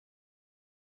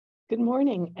Good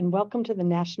morning and welcome to the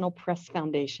National Press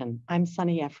Foundation. I'm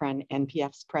Sunny Efron,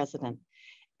 NPF's president,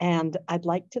 and I'd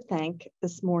like to thank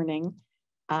this morning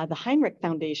the Heinrich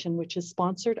Foundation, which has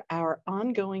sponsored our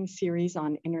ongoing series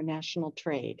on international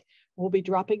trade. We'll be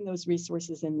dropping those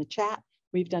resources in the chat.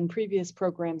 We've done previous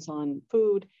programs on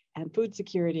food and food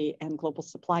security and global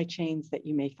supply chains that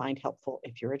you may find helpful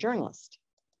if you're a journalist.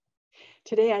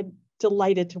 Today, I'm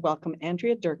delighted to welcome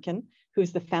Andrea Durkin,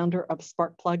 who's the founder of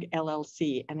Sparkplug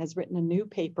LLC and has written a new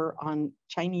paper on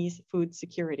Chinese food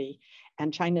security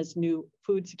and China's new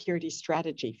food security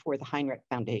strategy for the Heinrich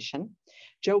Foundation.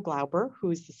 Joe Glauber,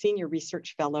 who is the Senior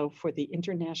Research Fellow for the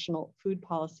International Food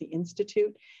Policy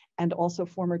Institute and also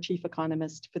former Chief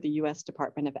Economist for the US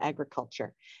Department of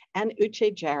Agriculture. And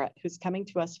Uche Jarrett, who's coming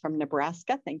to us from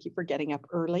Nebraska. Thank you for getting up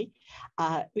early.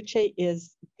 Uche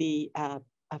is a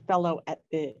fellow at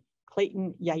the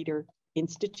Clayton Yeiter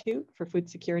Institute for Food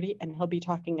Security, and he'll be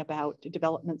talking about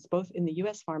developments both in the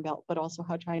US Farm Belt, but also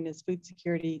how China's food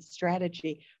security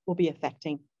strategy will be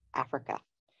affecting Africa.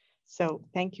 So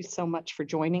thank you so much for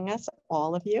joining us,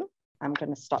 all of you. I'm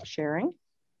going to stop sharing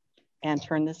and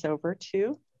turn this over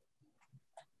to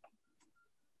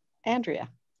Andrea.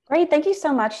 Great, thank you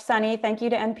so much, Sunny. Thank you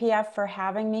to NPF for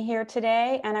having me here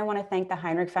today. And I want to thank the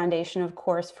Heinrich Foundation, of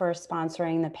course, for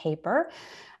sponsoring the paper,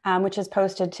 which is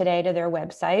posted today to their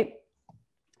website.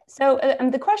 So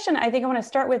the question I think I want to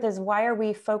start with is, why are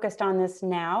we focused on this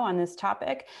now, on this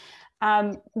topic?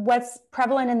 What's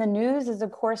prevalent in the news is,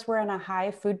 of course, we're in a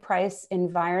high food price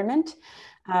environment.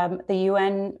 The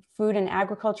UN Food and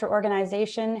Agriculture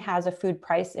Organization has a food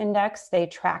price index. They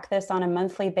track this on a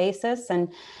monthly basis.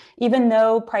 And even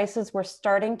though prices were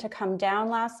starting to come down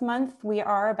last month, we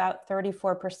are about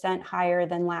 34% higher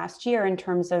than last year in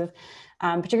terms of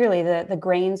particularly the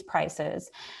grains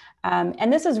prices.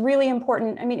 And this is really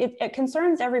important. I mean, it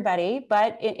concerns everybody,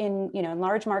 but in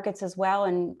large markets as well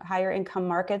and higher income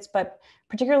markets, but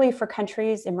particularly for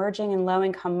countries emerging in low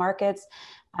income markets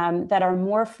that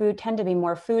are tend to be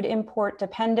more food import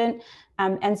dependent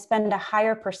and spend a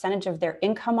higher percentage of their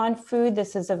income on food.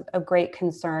 This is a great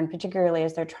concern, particularly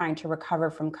as they're trying to recover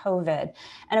from COVID.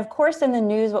 And of course, in the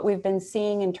news, what we've been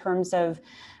seeing in terms of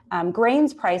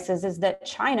grains prices is that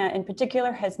China in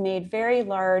particular has made very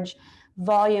large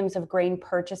volumes of grain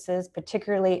purchases,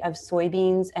 particularly of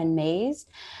soybeans and maize.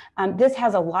 This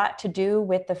has a lot to do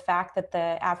with the fact that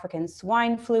the African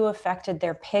swine flu affected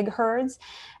their pig herds.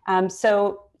 And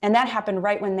that happened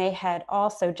right when they had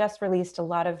also just released a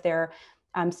lot of their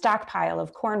stockpile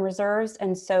of corn reserves.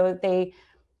 And so they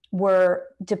were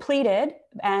depleted.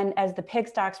 And as the pig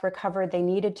stocks recovered, they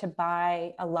needed to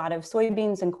buy a lot of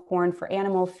soybeans and corn for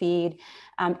animal feed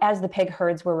as the pig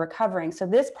herds were recovering. So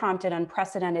this prompted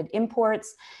unprecedented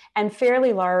imports and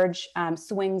fairly large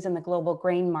swings in the global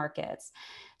grain markets.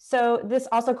 So this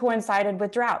also coincided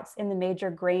with droughts in the major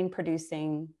grain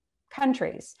producing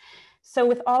countries. So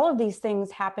with all of these things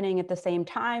happening at the same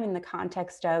time in the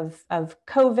context of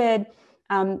COVID,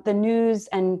 the news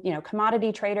and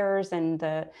commodity traders and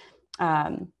the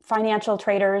financial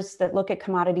traders that look at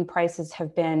commodity prices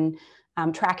have been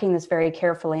tracking this very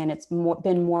carefully, and it's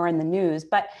been more in the news.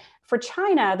 But for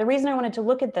China, the reason I wanted to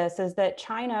look at this is that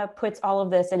China puts all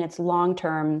of this in its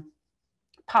long-term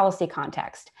policy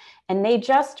context. And they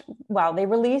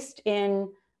released in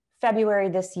February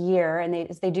this year, and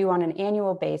as they do on an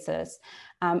annual basis,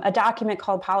 a document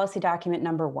called Policy Document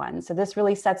Number 1. So this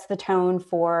really sets the tone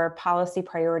for policy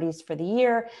priorities for the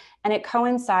year. And it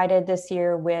coincided this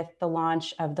year with the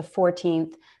launch of the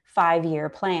 14th five-year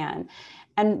plan.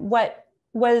 And what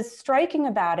was striking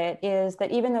about it is that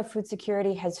even though food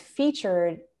security has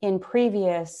featured in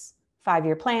previous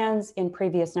five-year plans, in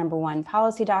previous number 1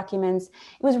 policy documents,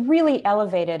 it was really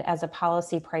elevated as a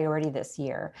policy priority this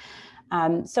year.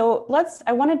 So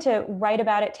I wanted to write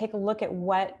about it, take a look at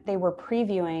what they were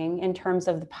previewing in terms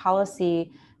of the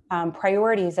policy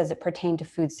priorities as it pertained to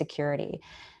food security.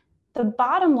 The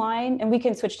bottom line, and we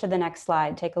can switch to the next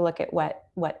slide, take a look at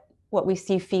what we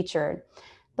see featured.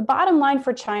 The bottom line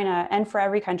for China and for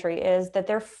every country is that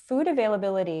their food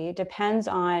availability depends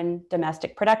on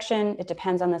domestic production, it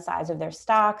depends on the size of their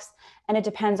stocks, and it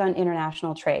depends on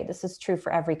international trade. This is true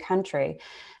for every country.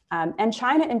 And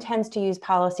China intends to use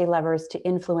policy levers to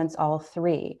influence all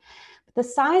three. The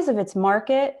size of its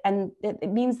market, and it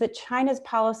means that China's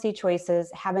policy choices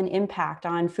have an impact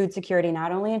on food security,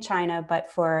 not only in China,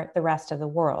 but for the rest of the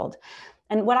world.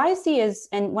 And what I see is,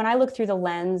 and when I look through the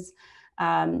lens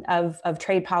of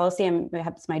trade policy, and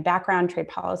perhaps my background, trade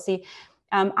policy,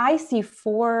 I see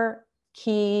 4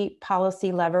 key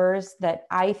policy levers that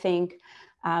I think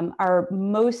are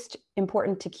most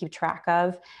important to keep track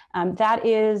of. That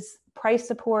is price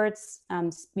supports,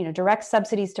 direct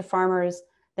subsidies to farmers,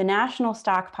 the national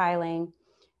stockpiling,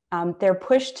 their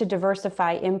push to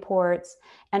diversify imports,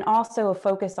 and also a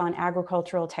focus on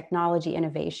agricultural technology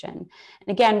innovation. And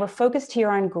again, we're focused here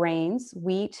on grains,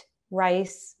 wheat,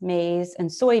 rice, maize, and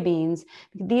soybeans.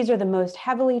 These are the most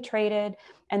heavily traded,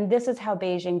 and this is how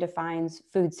Beijing defines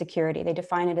food security. They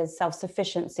define it as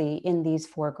self-sufficiency in these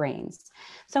 4 grains.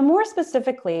 So more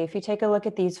specifically, if you take a look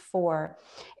at these 4,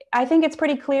 I think it's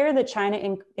pretty clear that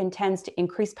China intends to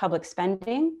increase public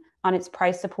spending on its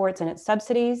price supports and its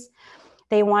subsidies.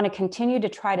 They want to continue to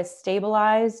try to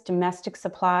stabilize domestic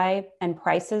supply and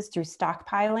prices through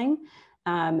stockpiling.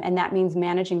 And that means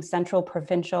managing central,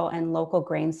 provincial, and local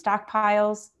grain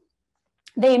stockpiles.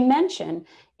 They mention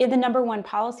in the #1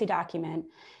 policy document,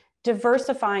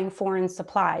 diversifying foreign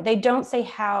supply. They don't say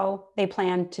how they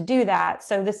plan to do that.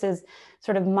 So this is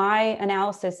sort of my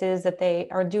analysis, is that they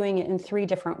are doing it in 3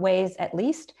 different ways at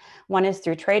least. One is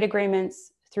through trade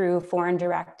agreements, through foreign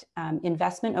direct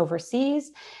investment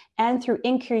overseas, and through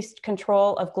increased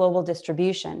control of global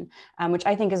distribution, which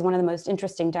I think is one of the most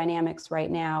interesting dynamics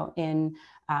right now in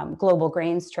global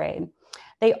grains trade.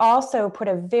 They also put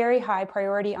a very high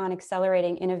priority on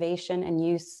accelerating innovation and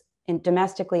use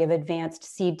domestically of advanced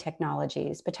seed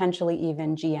technologies, potentially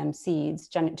even GM seeds,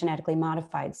 genetically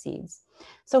modified seeds.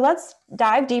 So let's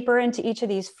dive deeper into each of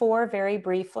these 4 very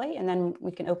briefly, and then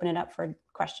we can open it up for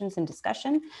questions and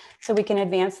discussion. So we can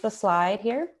advance the slide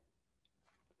here.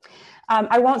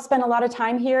 I won't spend a lot of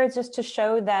time here, just to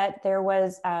show that there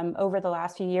was, over the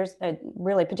last few years,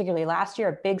 really particularly last year,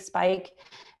 a big spike,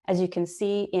 as you can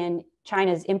see, in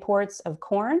China's imports of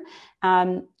corn.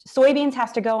 Soybeans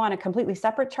has to go on a completely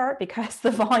separate chart because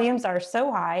the volumes are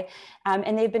so high,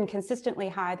 and they've been consistently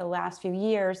high the last few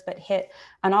years, but hit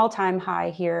an all-time high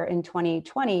here in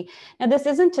 2020. Now, this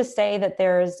isn't to say that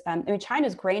there's,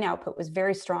 China's grain output was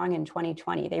very strong in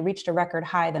 2020. They reached a record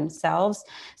high themselves.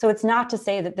 So it's not to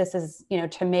say that this is,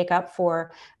 to make up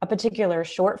for a particular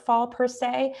shortfall per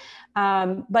se,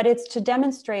 but it's to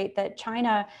demonstrate that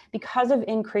China, because of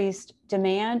increased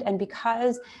demand and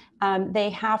because they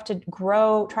have to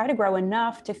try to grow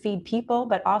enough to feed people,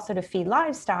 but also to feed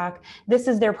livestock, this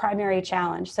is their primary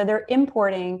challenge. So they're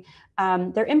importing,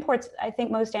 their imports, I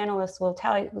think most analysts will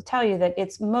tell you that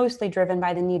it's mostly driven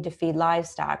by the need to feed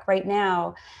livestock. Right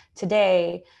now,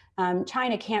 today,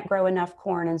 China can't grow enough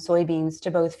corn and soybeans to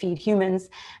both feed humans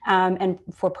and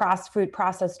for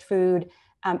processed food,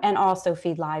 and also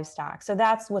feed livestock. So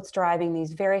that's what's driving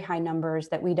these very high numbers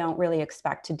that we don't really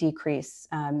expect to decrease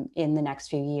in the next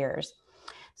few years.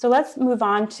 So let's move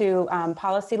on to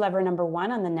policy lever #1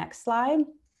 on the next slide.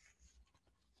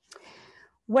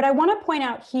 What I want to point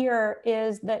out here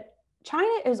is that China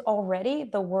is already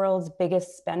the world's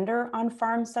biggest spender on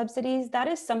farm subsidies. That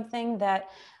is something that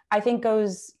I think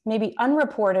goes maybe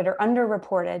unreported or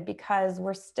underreported, because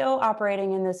we're still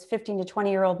operating in this 15 to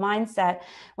 20-year-old mindset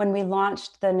when we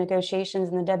launched the negotiations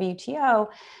in the WTO,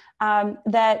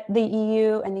 that the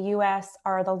EU and the US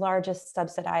are the largest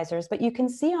subsidizers. But you can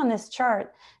see on this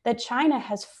chart that China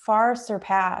has far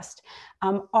surpassed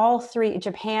all 3,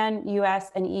 Japan,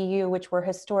 US, and EU, which were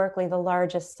historically the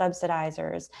largest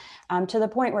subsidizers, to the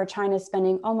point where China is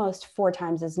spending almost 4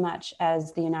 times as much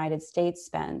as the United States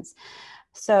spends.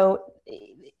 So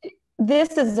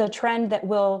this is a trend that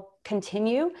will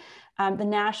continue. The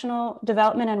National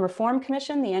Development and Reform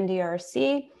Commission, the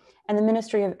NDRC, and the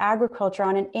Ministry of Agriculture,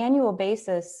 on an annual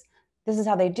basis, this is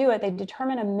how they do it. They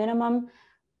determine a minimum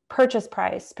purchase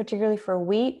price, particularly for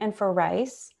wheat and for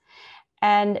rice.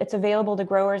 And it's available to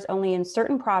growers only in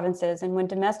certain provinces. And when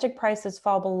domestic prices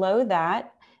fall below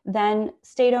that, then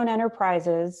state-owned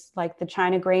enterprises like the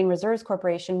China Grain Reserves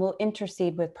Corporation will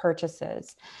intercede with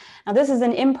purchases. Now, this is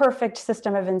an imperfect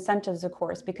system of incentives, of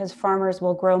course, because farmers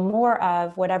will grow more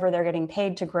of whatever they're getting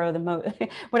paid to grow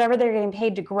whatever they're getting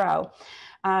paid to grow.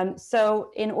 So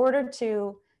in order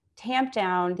to tamp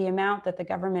down the amount that the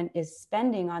government is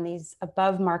spending on these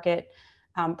above market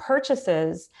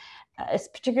purchases,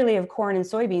 particularly of corn and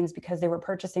soybeans, because they were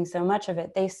purchasing so much of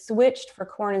it, they switched for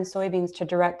corn and soybeans to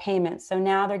direct payments. So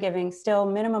now they're giving still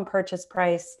minimum purchase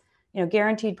price,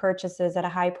 guaranteed purchases at a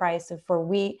high price for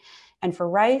wheat and for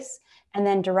rice, and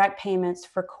then direct payments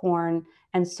for corn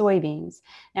and soybeans.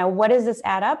 Now, what does this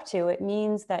add up to? It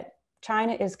means that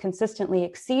China is consistently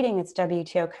exceeding its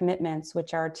WTO commitments,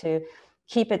 which are to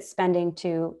keep its spending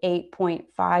to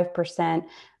 8.5%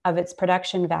 of its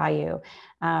production value.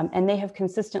 And they have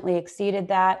consistently exceeded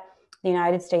that. The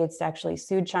United States actually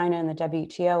sued China in the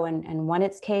WTO and won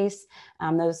its case.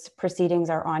 Those proceedings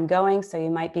are ongoing, so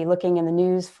you might be looking in the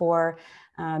news for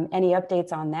any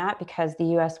updates on that, because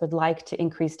the US would like to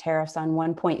increase tariffs on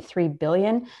 1.3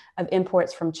 billion of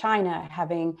imports from China,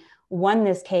 having won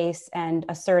this case and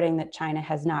asserting that China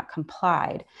has not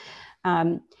complied.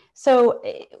 So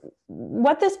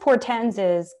what this portends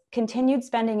is continued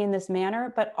spending in this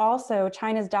manner, but also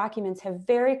China's documents have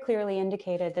very clearly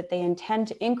indicated that they intend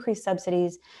to increase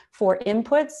subsidies for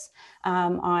inputs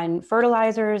on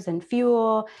fertilizers and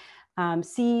fuel,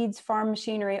 seeds, farm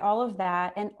machinery, all of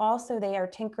that. And also they are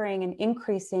tinkering and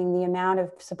increasing the amount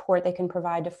of support they can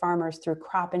provide to farmers through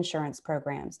crop insurance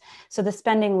programs. So the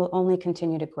spending will only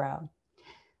continue to grow.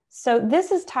 So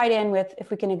this is tied in with,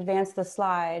 if we can advance the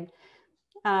slide,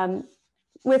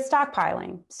 with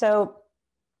stockpiling. So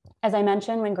as I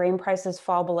mentioned, when grain prices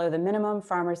fall below the minimum,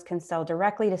 farmers can sell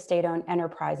directly to state-owned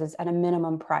enterprises at a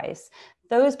minimum price.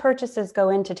 Those purchases go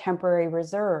into temporary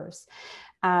reserves.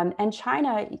 And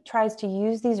China tries to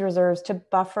use these reserves to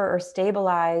buffer or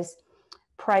stabilize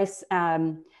price,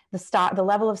 the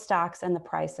level of stocks and the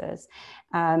prices.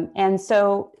 And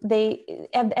so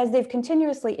as they've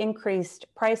continuously increased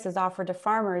prices offered to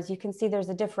farmers, you can see there's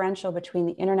a differential between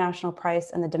the international price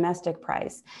and the domestic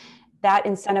price. That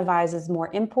incentivizes more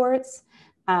imports,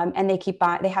 and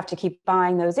they have to keep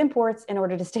buying those imports in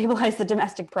order to stabilize the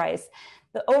domestic price.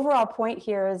 The overall point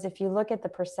here is, if you look at the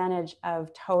percentage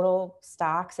of total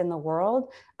stocks in the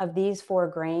world of these four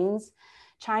grains,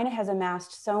 China has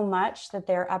amassed so much that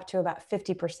they're up to about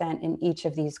 50% in each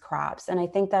of these crops. And I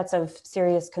think that's of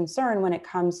serious concern when it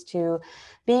comes to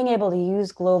being able to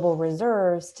use global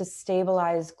reserves to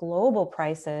stabilize global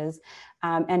prices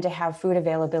and to have food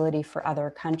availability for other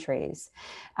countries.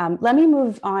 Let me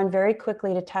move on very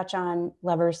quickly to touch on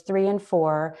levers 3 and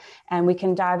 4, and we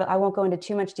can dive, I won't go into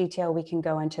too much detail, we can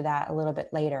go into that a little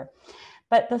bit later.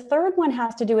 But the third one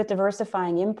has to do with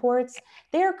diversifying imports.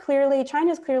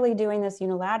 China's clearly doing this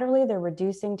unilaterally. They're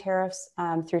reducing tariffs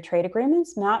through trade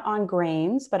agreements, not on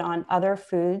grains, but on other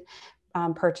food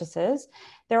purchases.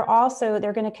 They're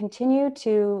going to continue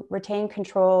to retain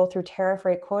control through tariff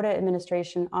rate quota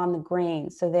administration on the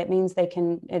grains. So that means they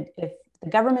can, if the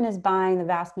government is buying the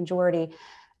vast majority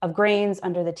of grains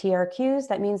under the TRQs,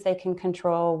 that means they can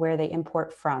control where they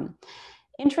import from.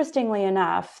 Interestingly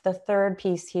enough, the third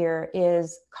piece here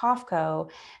is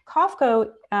COFCO.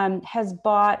 COFCO has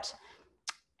bought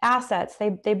assets.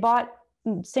 They bought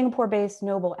Singapore-based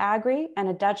Noble Agri and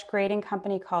a Dutch grading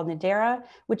company called Nadera,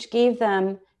 which gave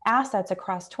them assets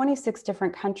across 26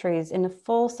 different countries in the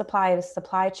full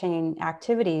supply chain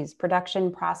activities,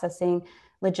 production, processing,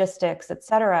 logistics, et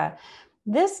cetera.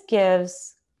 This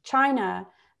gives China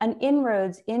an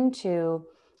inroads into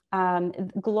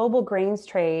global grains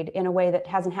trade in a way that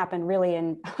hasn't happened really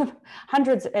in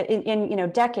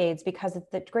decades, because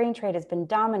the grain trade has been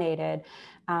dominated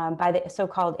by the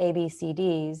so-called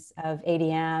ABCDs of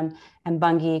ADM and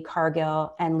Bunge,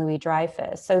 Cargill, and Louis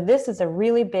Dreyfus. So this is a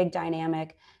really big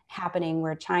dynamic happening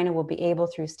where China will be able,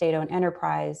 through state-owned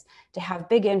enterprise, to have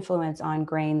big influence on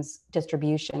grains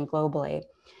distribution globally.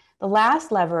 The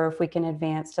last lever, if we can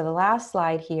advance to the last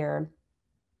slide here,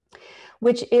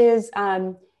 which is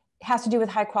has to do with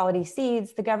high quality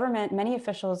seeds. The government, many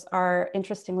officials are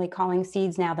interestingly calling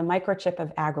seeds now the microchip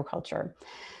of agriculture.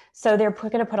 So they're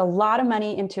going to put a lot of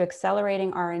money into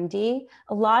accelerating R&D.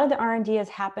 A lot of the R&D has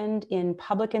happened in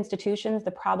public institutions.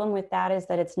 The problem with that is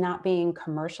that it's not being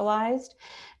commercialized.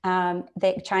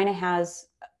 China has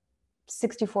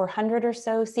 6,400 or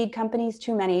so seed companies,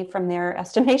 too many from their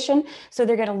estimation. So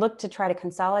they're going to look to try to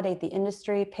consolidate the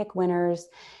industry, pick winners,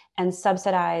 and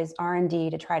subsidize R&D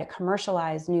to try to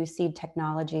commercialize new seed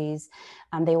technologies.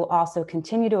 They will also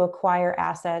continue to acquire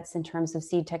assets in terms of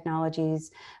seed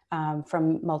technologies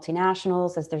from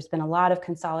multinationals, as there's been a lot of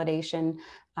consolidation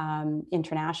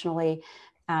internationally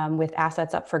with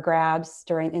assets up for grabs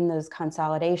in those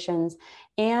consolidations.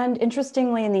 And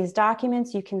interestingly, in these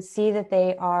documents, you can see that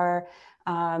they are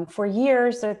for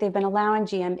years that they've been allowing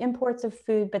GM imports of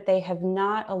food, but they have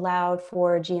not allowed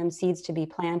for GM seeds to be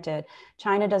planted.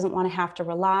 China doesn't want to have to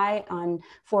rely on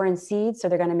foreign seeds, so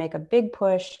they're going to make a big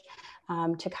push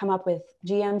to come up with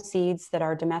GM seeds that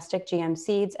are domestic GM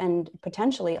seeds and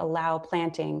potentially allow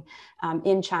planting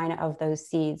in China of those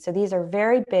seeds. So these are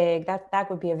very big. That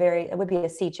would be a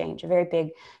sea change, a very big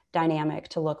dynamic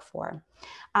to look for.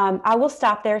 I will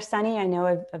stop there, Sunny. I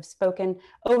know I've spoken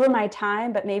over my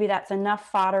time, but maybe that's enough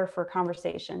fodder for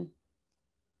conversation.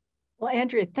 Well,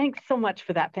 Andrea, thanks so much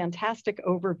for that fantastic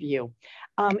overview.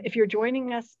 If you're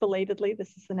joining us belatedly,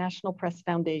 this is the National Press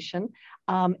Foundation.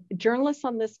 Journalists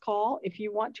on this call, if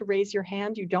you want to raise your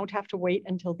hand, you don't have to wait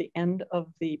until the end of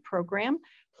the program.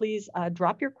 Please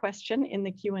drop your question in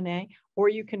the Q&A, or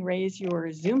you can raise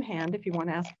your Zoom hand if you want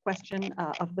to ask a question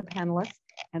of the panelists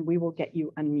and we will get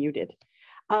you unmuted.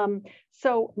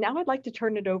 So now I'd like to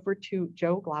turn it over to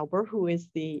Joe Glauber, who is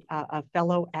a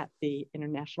fellow at the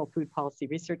International Food Policy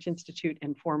Research Institute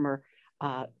and former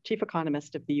chief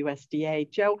economist of the USDA.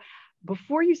 Joe,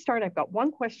 before you start, I've got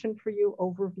one question for you,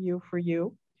 overview for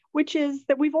you, which is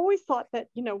that we've always thought that,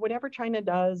 whatever China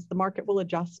does, the market will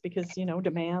adjust because,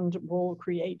 demand will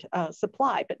create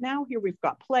supply. But now here we've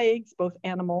got plagues, both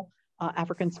animal,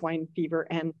 African swine fever,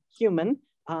 and human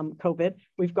COVID.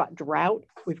 We've got drought,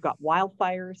 we've got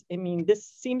wildfires. I mean, this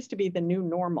seems to be the new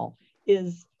normal.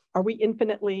 Are we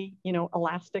infinitely,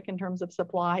 elastic in terms of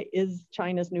supply? Is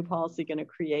China's new policy going to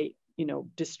create,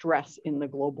 distress in the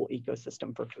global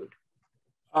ecosystem for food?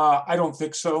 I don't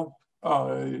think so,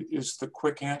 is the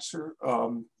quick answer.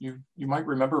 You might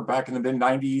remember back in the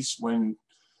mid-90s when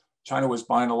China was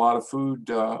buying a lot of food,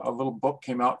 a little book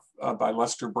came out by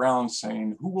Lester Brown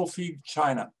saying, "Who will feed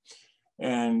China?"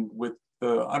 And with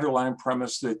the underlying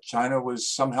premise that China was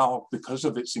somehow, because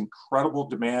of its incredible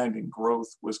demand and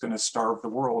growth, was going to starve the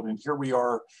world. And here we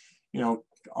are,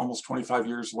 almost 25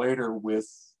 years later with,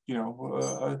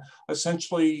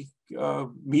 essentially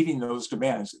meeting those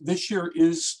demands. This year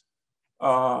is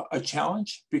a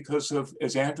challenge because of,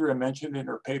 as Andrea mentioned in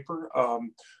her paper,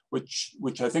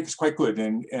 which I think is quite good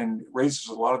and raises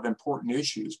a lot of important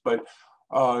issues. But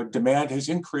demand has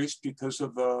increased because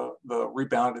of the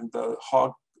rebound in the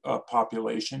hog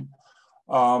population.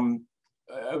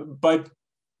 But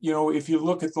if you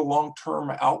look at the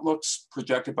long-term outlooks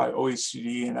projected by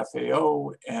OECD and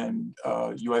FAO and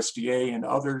USDA and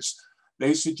others,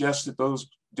 they suggest that those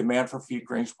demand for feed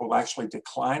grains will actually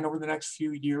decline over the next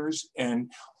few years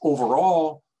and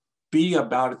overall be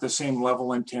about at the same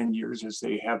level in 10 years as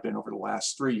they have been over the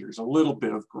last 3 years, a little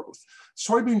bit of growth.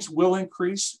 Soybeans will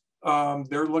increase.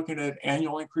 They're looking at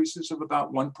annual increases of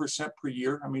about 1% per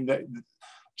year. I mean,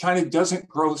 China doesn't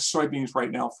grow soybeans right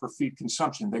now for feed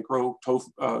consumption. They grow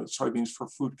soybeans for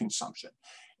food consumption.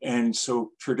 And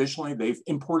so traditionally they've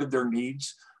imported their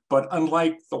needs, but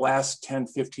unlike the last 10,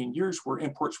 15 years where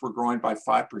imports were growing by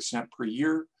 5% per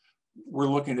year, we're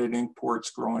looking at imports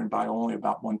growing by only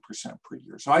about 1% per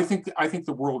year. So I think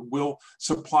the world will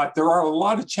supply. There are a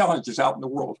lot of challenges out in the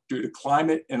world due to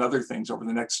climate and other things over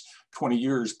the next 20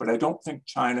 years, but I don't think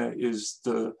China is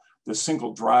the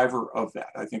single driver of that.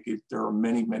 I think there are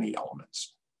many, many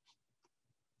elements.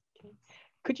 Okay.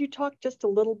 Could you talk just a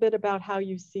little bit about how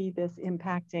you see this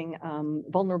impacting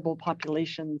vulnerable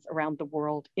populations around the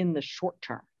world in the short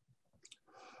term?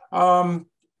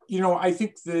 I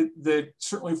think that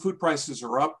certainly food prices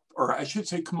are up, or I should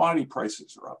say commodity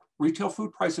prices are up. Retail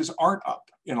food prices aren't up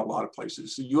in a lot of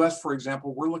places. The US, for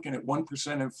example, we're looking at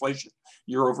 1% inflation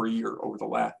year over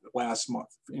the last month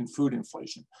in food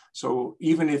inflation. So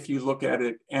even if you look at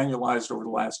it annualized over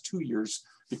the last 2 years,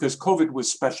 because COVID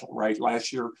was special, right?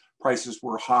 Last year, prices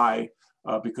were high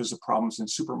because of problems in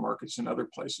supermarkets and other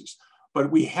places.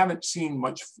 But we haven't seen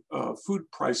much food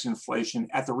price inflation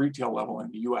at the retail level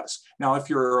in the US. Now, if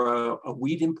you're a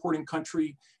wheat importing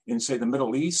country in, say, the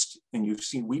Middle East, and you've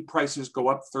seen wheat prices go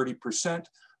up 30%,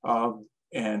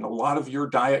 and a lot of your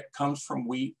diet comes from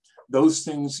wheat, those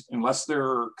things, unless there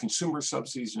are consumer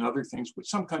subsidies and other things, which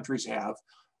some countries have,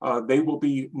 they will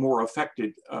be more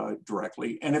affected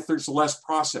directly. And if there's less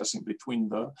processing between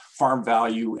the farm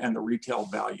value and the retail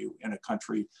value in a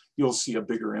country, you'll see a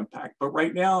bigger impact. But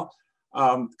right now,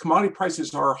 commodity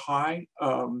prices are high.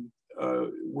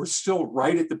 We're still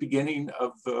right at the beginning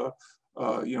of the,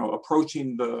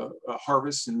 approaching the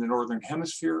harvest in the Northern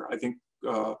Hemisphere. I think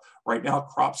right now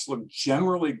crops look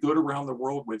generally good around the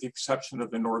world with the exception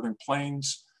of the Northern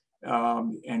Plains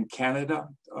and Canada,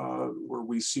 where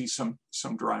we see some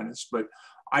dryness. But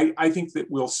I think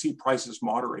that we'll see prices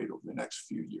moderate over the next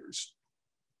few years.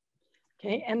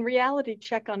 Okay, and reality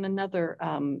check on another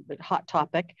hot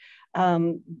topic.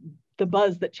 The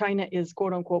buzz that China is,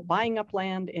 quote unquote, buying up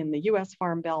land in the US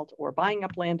farm belt or buying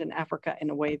up land in Africa in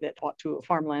a way that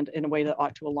farmland in a way that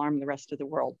ought to alarm the rest of the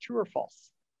world. True or false?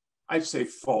 I'd say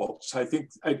false.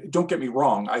 Don't get me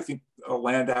wrong. I think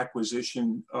land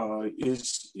acquisition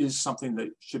is something that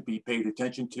should be paid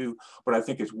attention to, but I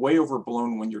think it's way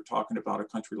overblown when you're talking about a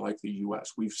country like the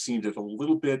US. We've seen it a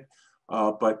little bit,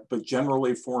 but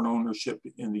generally foreign ownership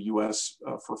in the US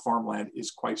for farmland is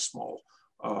quite small.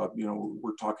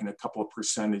 We're talking a couple of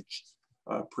percent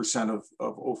of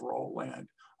overall land.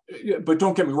 But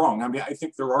don't get me wrong. I mean, I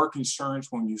think there are concerns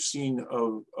when you've seen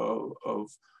of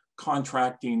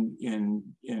contracting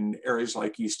in areas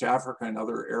like East Africa and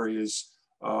other areas.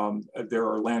 There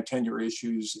are land tenure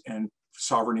issues and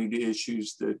sovereignty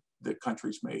issues that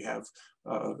countries may have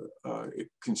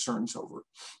concerns over.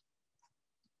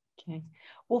 Okay.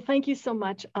 Well, thank you so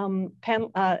much.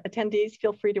 Attendees,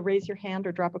 feel free to raise your hand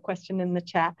or drop a question in the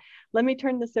chat. Let me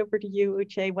turn this over to you,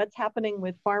 Uche. What's happening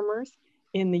with farmers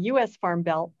in the US Farm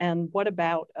Belt, and what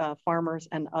about farmers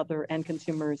and other end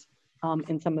consumers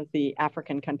in some of the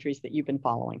African countries that you've been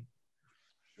following?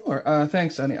 Sure,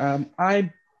 thanks, Sunny.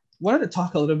 I wanted to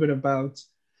talk a little bit about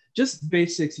just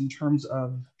basics in terms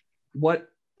of what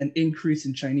an increase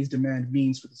in Chinese demand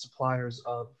means for the suppliers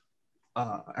of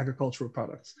agricultural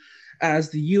products.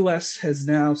 As the US has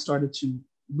now started to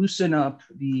loosen up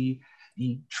the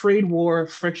trade war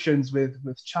frictions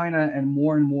with China and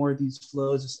more of these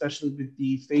flows, especially with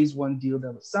the phase 1 deal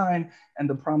that was signed and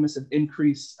the promise of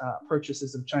increased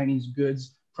purchases of Chinese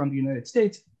goods from the United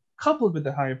States, coupled with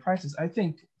the higher prices, I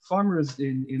think farmers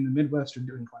in the Midwest are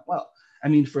doing quite well. I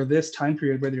mean, for this time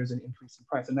period where there's an increase in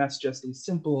price, and that's just a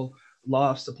simple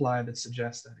law of supply that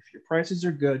suggests that if your prices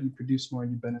are good, you produce more,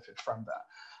 you benefit from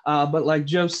that. But like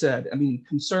Joe said, I mean,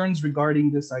 concerns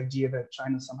regarding this idea that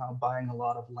China's somehow buying a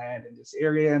lot of land in this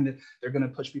area and that they're going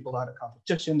to push people out of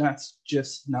competition, that's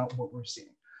just not what we're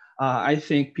seeing. I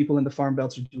think people in the farm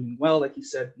belts are doing well. Like you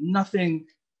said, nothing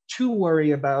to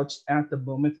worry about at the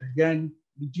moment. Again,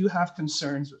 we do have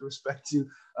concerns with respect to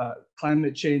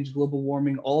climate change, global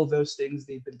warming, all of those things.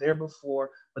 They've been there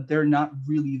before, but they're not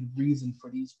really the reason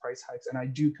for these price hikes. And I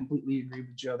do completely agree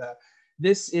with Joe that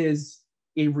this is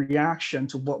a reaction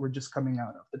to what we're just coming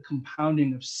out of, the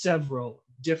compounding of several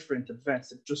different events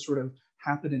that just sort of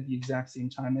happen at the exact same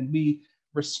time. And we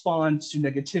respond to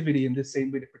negativity in the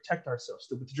same way to protect ourselves,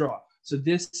 to withdraw. So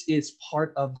this is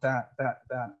part of that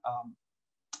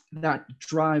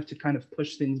drive to kind of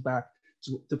push things back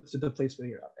to the place where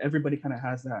you're at. Everybody kind of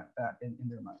has that in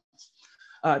their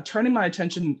minds. Turning my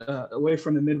attention away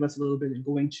from the Midwest a little bit and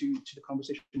going to the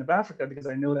conversation of Africa, because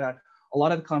I know that a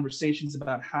lot of the conversations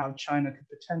about how China could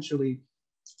potentially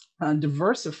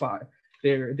diversify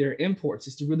their imports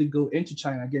is to really go into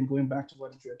China, again, going back to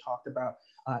what Andrea talked about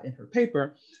in her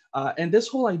paper. And this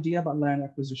whole idea about land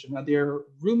acquisition. Now, there are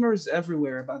rumors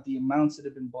everywhere about the amounts that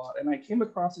have been bought. And I came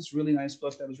across this really nice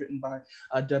book that was written by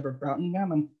Deborah Broughton.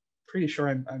 I'm pretty sure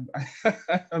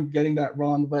I'm getting that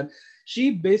wrong, but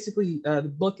she basically,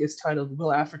 the book is titled,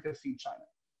 Will Africa Feed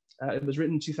China? It was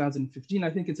written in 2015. I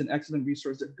think it's an excellent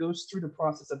resource that goes through the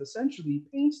process of essentially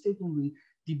painstakingly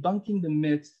debunking the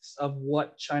myths of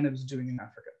what China was doing in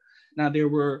Africa. Now, there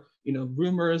were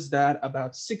rumors that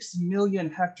about 6 million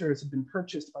hectares have been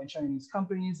purchased by Chinese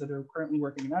companies that are currently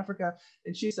working in Africa.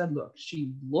 And she said, look,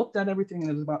 she looked at everything and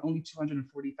it was about only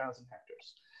 240,000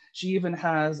 hectares. She even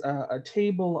has a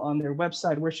table on their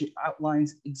website where she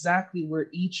outlines exactly where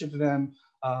each of them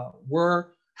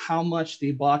were, how much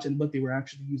they bought, and what they were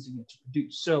actually using it to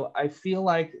produce. So I feel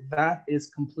like that is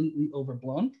completely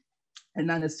overblown and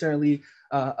not necessarily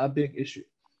a big issue.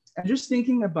 And just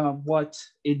thinking about what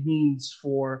it means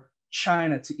for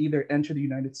China to either enter the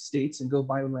United States and go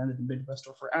buy land in the Midwest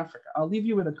or for Africa. I'll leave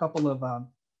you with a couple of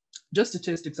just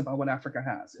statistics about what Africa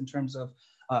has in terms of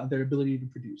their ability to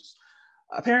produce.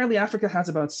 Apparently, Africa has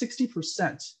about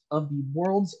 60% of the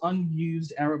world's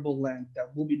unused arable land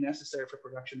that will be necessary for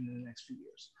production in the next few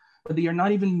years. But they are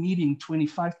not even meeting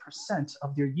 25%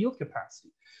 of their yield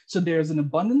capacity. So there's an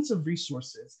abundance of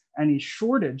resources and a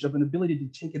shortage of an ability to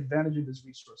take advantage of those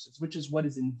resources, which is what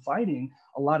is inviting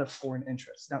a lot of foreign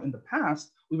interest. Now, in the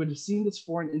past, we would have seen this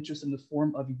foreign interest in the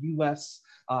form of US,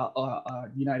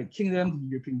 United Kingdom, the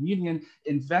European Union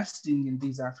investing in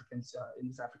these African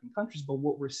countries. But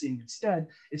what we're seeing instead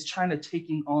is China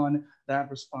taking on that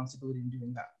responsibility and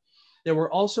doing that. There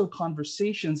were also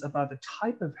conversations about the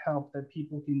type of help that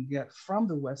people can get from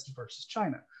the West versus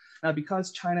China. Now,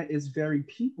 because China is very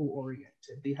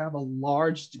people-oriented, they have a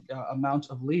large amount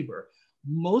of labor.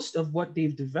 Most of what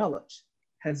they've developed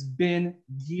has been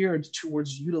geared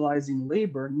towards utilizing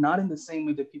labor, not in the same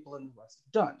way that people in the West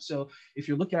have done. So if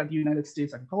you look at the United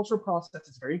States agricultural process,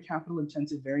 it's very capital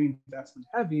intensive, very investment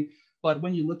heavy. But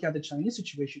when you look at the Chinese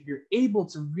situation, you're able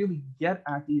to really get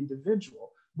at the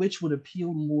individual, which would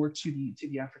appeal more to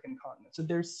the African continent. So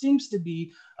there seems to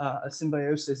be a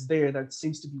symbiosis there that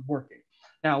seems to be working.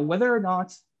 Now, whether or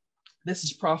not this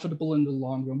is profitable in the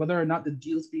long run, whether or not the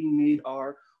deals being made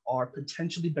are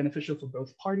potentially beneficial for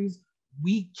both parties,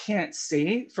 we can't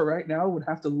say for right now. We'd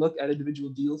have to look at individual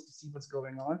deals to see what's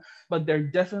going on, but there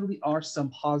definitely are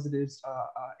some positives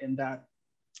in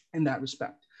that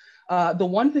respect. The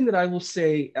one thing that I will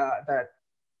say that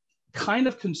kind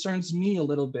of concerns me a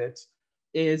little bit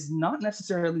is not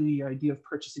necessarily the idea of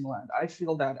purchasing land. I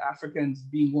feel that Africans,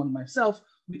 being one myself,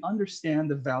 we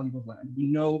understand the value of land. We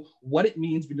know what it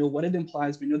means, we know what it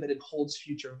implies, we know that it holds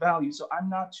future value. So I'm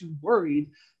not too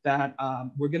worried that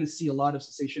we're gonna see a lot of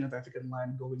cessation of African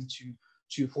land going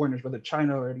to foreigners, whether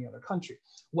China or any other country.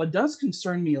 What does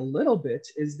concern me a little bit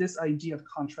is this idea of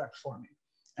contract farming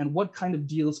and what kind of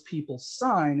deals people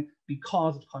sign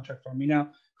because of contract farming.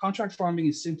 Now, contract farming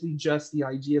is simply just the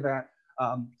idea that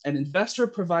an investor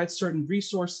provides certain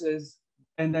resources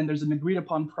and then there's an agreed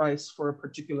upon price for a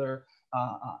particular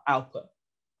output.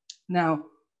 Now,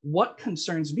 what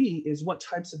concerns me is what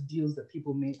types of deals that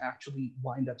people may actually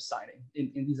wind up signing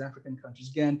in these African countries.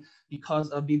 Again,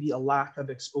 because of maybe a lack of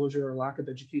exposure or lack of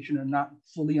education or not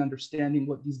fully understanding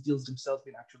what these deals themselves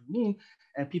may actually mean,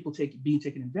 and people being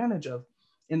taken advantage of,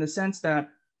 in the sense that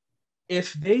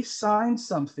if they sign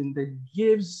something that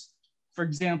gives, for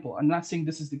example, I'm not saying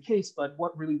this is the case, but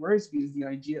what really worries me is the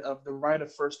idea of the right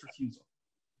of first refusal,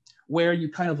 where you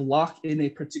kind of lock in a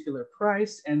particular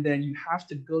price and then you have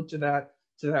to go to that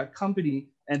company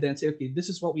and then say, okay, this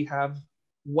is what we have.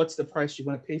 What's the price you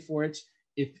want to pay for it?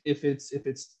 If it's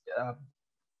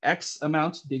X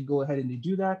amount, they go ahead and they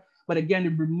do that. But again,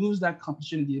 it removes that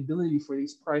competition and the ability for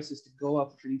these prices to go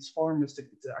up, for these farmers to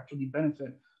actually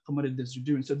benefit from what it is you're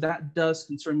doing. So that does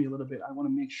concern me a little bit. I want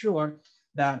to make sure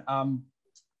that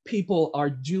people are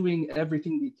doing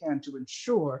everything they can to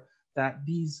ensure that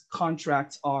these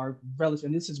contracts are relative.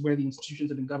 And this is where the institutions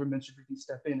and the government should really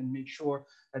step in and make sure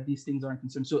that these things aren't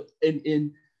concerned. So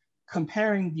in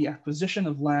comparing the acquisition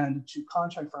of land to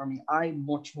contract farming, I'm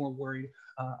much more worried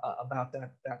about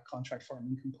that contract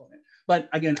farming component. But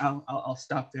again, I'll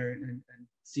stop there and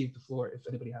see if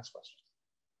anybody has questions.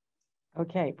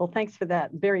 Okay, well, thanks for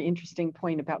that very interesting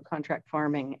point about contract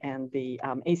farming and the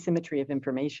asymmetry of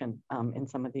information in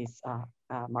some of these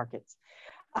markets.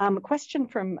 A question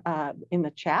from in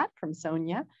the chat from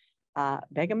Sonia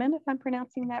Begaman, if I'm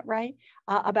pronouncing that right,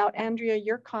 about Andrea,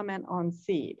 your comment on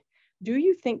seed. Do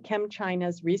you think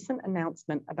ChemChina's recent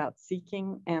announcement about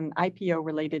seeking an IPO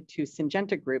related to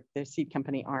Syngenta Group, their seed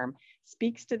company arm,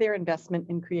 speaks to their investment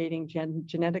in creating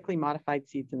genetically modified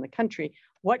seeds in the country?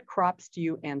 What crops do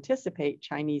you anticipate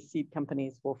Chinese seed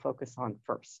companies will focus on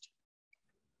first?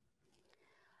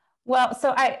 Well,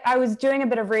 so I was doing a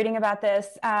bit of reading about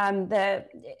this. The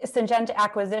Syngenta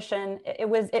acquisition,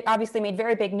 it obviously made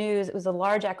very big news. It was a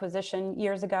large acquisition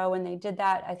years ago when they did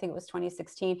that. I think it was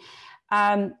 2016.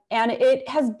 And it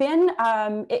has been,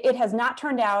 it has not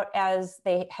turned out as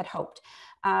they had hoped.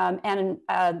 And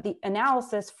the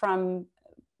analysis from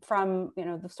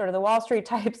the sort of the Wall Street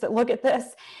types that look at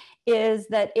this is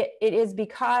that it is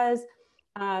because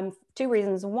two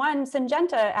reasons. One,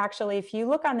 Syngenta, actually, if you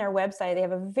look on their website, they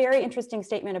have a very interesting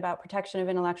statement about protection of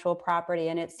intellectual property.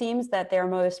 And it seems that their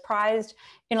most prized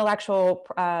intellectual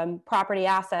property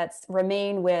assets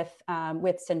remain with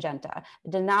Syngenta.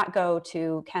 It did not go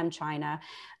to ChemChina.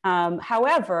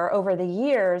 However, over the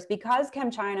years, because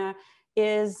ChemChina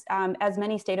is, as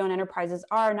many state-owned enterprises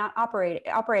are, not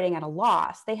operating at a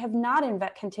loss, they have not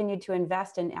continued to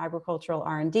invest in agricultural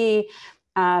R&D.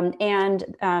 And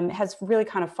has really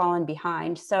kind of fallen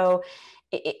behind. So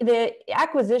the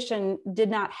acquisition did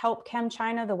not help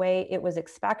ChemChina the way it was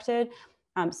expected.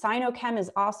 Sinochem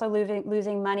is also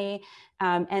losing money,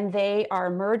 and they are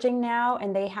merging now,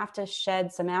 and they have to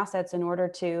shed some assets in order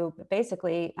to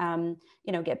basically,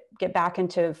 get back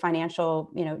into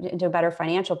financial, into a better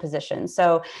financial position.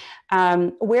 So,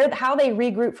 how they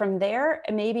regroup from there,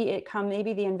 maybe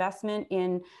the investment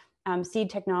in seed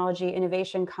technology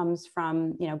innovation comes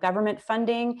from government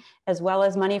funding as well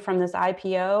as money from this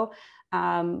IPO,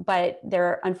 but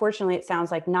they're, unfortunately, it sounds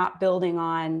like, not building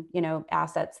on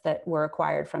assets that were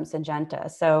acquired from Syngenta.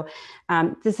 So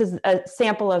this is a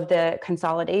sample of the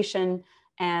consolidation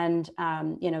and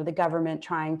the government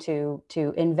trying to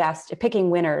invest, picking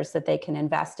winners that they can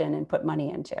invest in and put money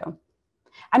into.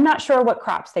 I'm not sure what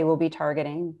crops they will be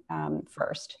targeting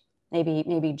first.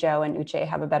 Maybe Joe and Uche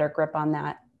have a better grip on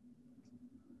that.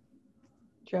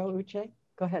 Joe, Uche,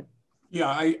 go ahead.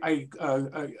 Yeah,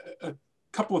 a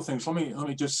couple of things. Let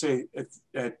me just say at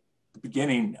the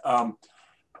beginning,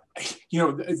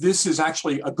 this is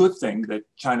actually a good thing that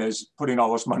China is putting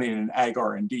all this money in ag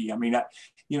R&D. I mean, at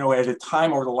a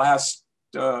time over the last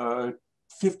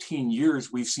 15 years,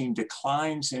 we've seen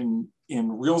declines in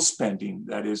real spending,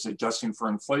 that is adjusting for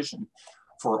inflation,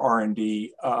 for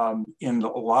R&D in a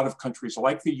lot of countries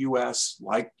like the US,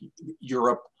 like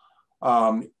Europe,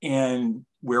 and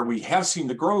where we have seen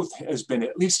the growth has been,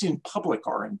 at least in public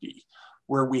R&D,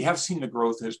 where we have seen the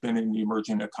growth has been in the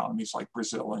emerging economies like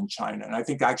Brazil and China. And I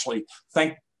think actually,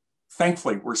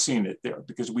 thankfully, we're seeing it there,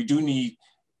 because we do need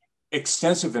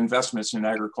extensive investments in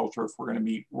agriculture if we're going to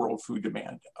meet world food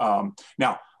demand.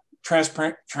 Now,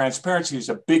 transparency is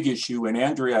a big issue, and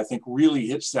Andrea, I think, really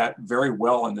hits that very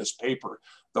well in this paper.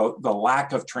 The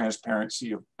lack of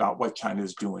transparency about what China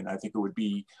is doing. I think it would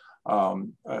be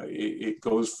It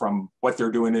goes from what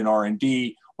they're doing in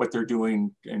R&D, what they're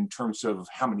doing in terms of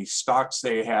how many stocks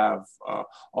they have, a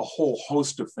whole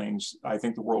host of things. I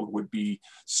think the world would be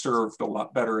served a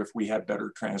lot better if we had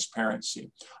better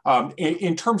transparency.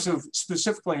 In terms of,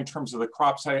 specifically in terms of the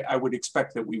crops, I would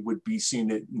expect that we would be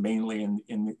seeing it mainly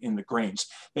in the grains.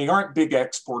 They aren't big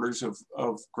exporters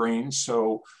of grains,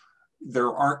 so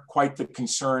there aren't quite the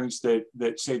concerns that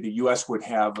say the U.S. would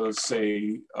have of,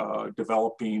 say,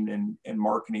 developing and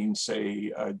marketing,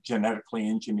 say, genetically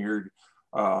engineered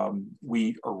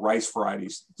wheat or rice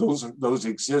varieties. Those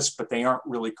exist, but they aren't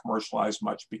really commercialized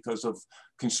much because of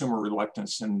consumer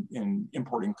reluctance in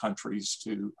importing countries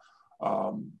to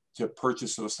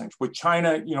purchase those things. With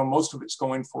China, most of it's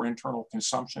going for internal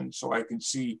consumption, so I can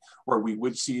see where we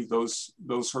would see those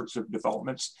sorts of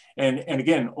developments. And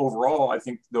again, overall, I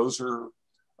think those are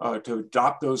to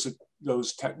adopt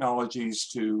those technologies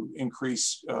to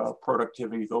increase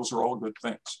productivity. Those are all good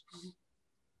things.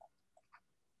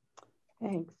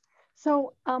 Thanks.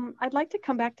 So I'd like to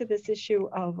come back to this issue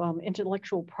of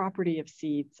intellectual property of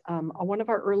seeds. One of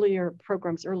our earlier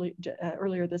programs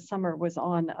earlier this summer was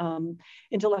on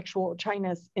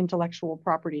China's intellectual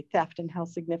property theft and how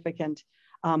significant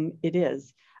it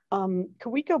is. Could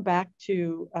we go back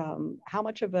to how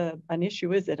much of an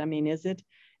issue is it? I mean, is it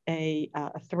a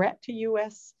threat to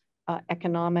U.S.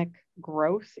 economic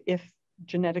growth if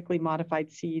genetically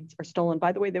modified seeds are stolen?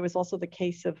 By the way, there was also the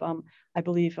case of, I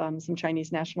believe, some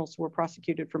Chinese nationals who were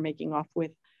prosecuted for making off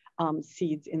with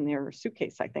seeds in their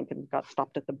suitcase, I think, and got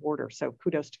stopped at the border. So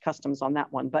kudos to customs on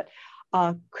that one. But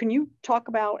can you talk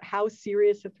about how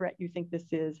serious a threat you think this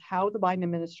is, how the Biden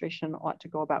administration ought to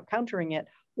go about countering it,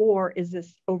 or is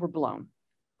this overblown?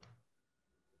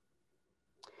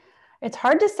 It's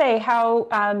hard to say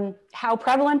how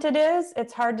prevalent it is.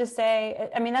 It's hard to say.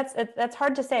 I mean, that's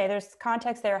hard to say. There's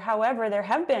context there. However,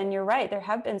 you're right, there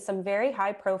have been some very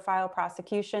high profile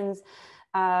prosecutions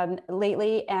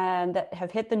lately and that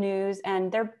have hit the news,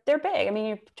 and they're big. I mean,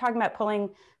 you're talking about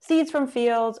pulling seeds from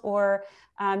fields or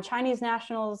Chinese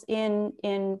nationals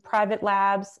in private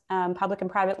labs, public and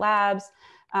private labs,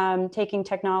 taking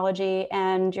technology,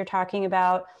 and you're talking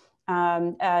about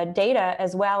data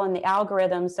as well in the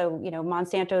algorithm. So,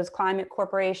 Monsanto's Climate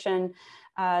Corporation,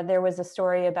 there was a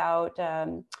story about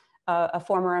a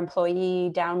former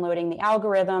employee downloading the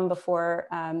algorithm before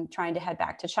trying to head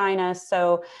back to China.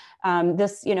 So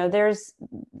there's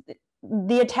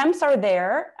the attempts are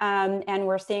there, and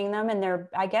we're seeing them, and they're,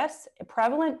 I guess,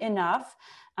 prevalent enough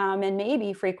and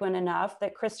maybe frequent enough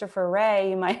that Christopher Wray,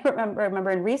 you might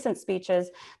remember in recent speeches,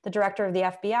 the director of the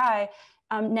FBI,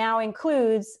 now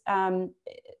includes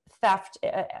theft,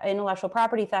 intellectual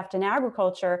property theft in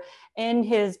agriculture in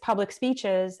his public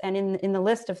speeches and in the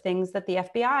list of things that the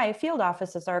FBI field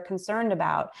offices are concerned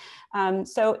about.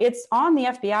 So it's on the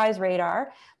FBI's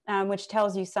radar, which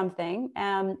tells you something.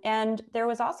 And there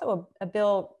was also a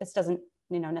bill, this doesn't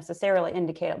necessarily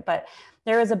indicate it, but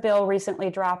there is a bill recently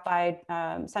dropped by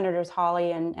Senators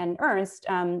Hawley and Ernst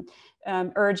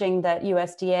urging that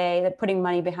USDA, that putting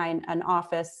money behind an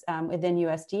office within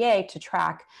USDA to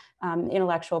track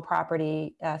intellectual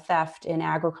property theft in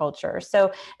agriculture.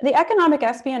 So the economic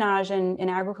espionage in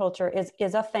agriculture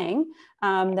is a thing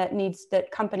that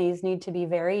companies need to be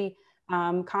very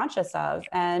conscious of.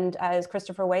 And as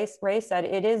Christopher Wray said,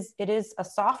 it is a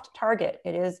soft target.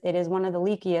 It is one of the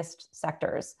leakiest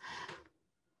sectors.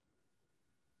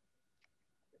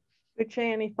 Uche,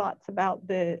 any thoughts about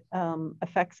the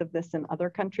effects of this in other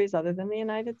countries other than the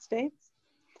United States?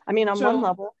 I mean, on one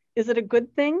level, is it a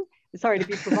good thing? Sorry to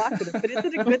be provocative, but is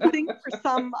it a good thing for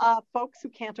some folks who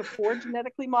can't afford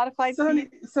genetically modified seeds?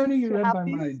 Sonny, you read my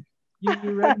mind.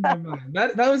 You read my mind.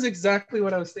 That was exactly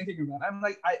what I was thinking about. I'm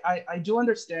like, I do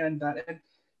understand that, and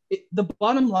the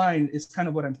bottom line is kind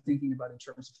of what I'm thinking about in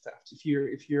terms of theft.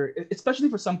 If you're, especially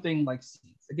for something like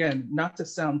seeds, again, not to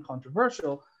sound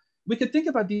controversial, we could think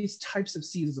about these types of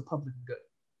seeds as a public good.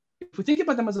 If we think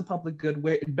about them as a public good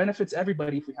where it benefits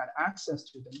everybody if we had access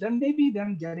to them, then maybe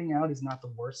them getting out is not the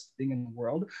worst thing in the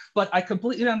world. But I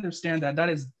completely understand that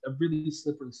is a really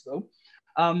slippery slope.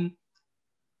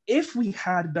 If we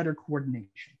had better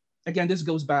coordination, again, this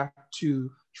goes back to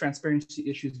transparency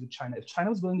issues with China. If China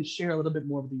was willing to share a little bit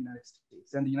more with the United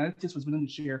States, and the United States was willing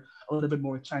to share a little bit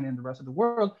more with China and the rest of the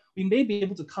world, we may be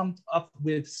able to come up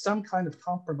with some kind of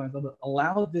compromise that will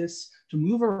allow this to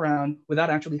move around without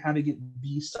actually having it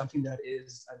be something that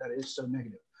is so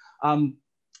negative.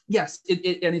 Yes, and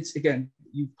it's, again,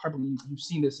 you've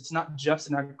seen this. It's not just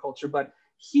in agriculture, but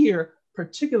here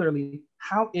particularly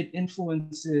how it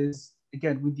influences,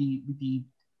 again, with the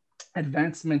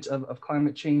advancement of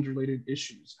climate change related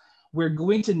issues. we're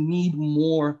going to need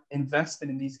more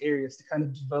investment in these areas to kind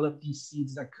of develop these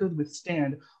seeds that could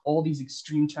withstand all these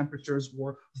extreme temperatures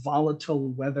or volatile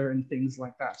weather and things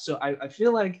like that. So I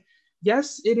feel like,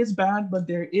 yes, it is bad, but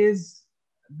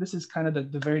this is kind of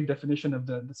the very definition of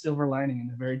the silver lining in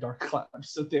the very dark cloud.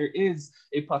 So there is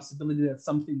a possibility that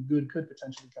something good could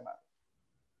potentially come out.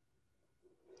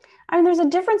 I mean, there's a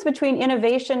difference between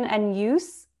innovation and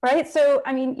use, right? So,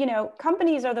 I mean,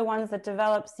 companies are the ones that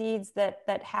develop seeds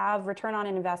that have return on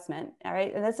investment, all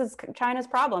right? And this is China's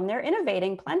problem. They're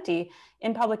innovating plenty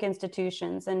in public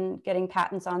institutions and getting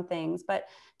patents on things, but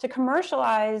to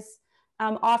commercialize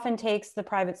often takes the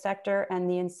private sector, and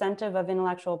the incentive of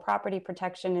intellectual property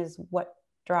protection is what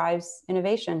drives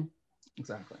innovation.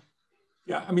 Exactly.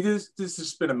 Yeah, I mean, this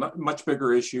has been a much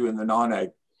bigger issue in the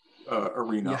non-ag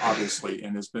arena, obviously,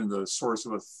 and has been the source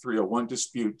of a 301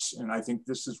 disputes. And I think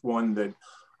this is one that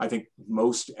I think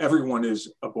everyone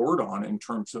is aboard on, in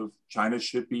terms of China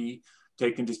should be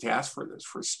taken to task for this,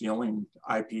 for stealing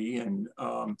IP. And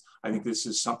I think this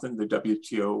is something the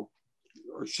WTO,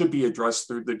 or should be addressed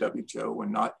through the WTO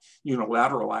and not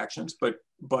unilateral actions, but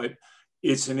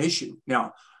it's an issue.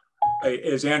 Now,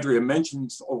 as Andrea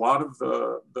mentioned, a lot of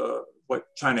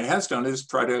what China has done is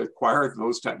try to acquire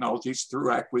those technologies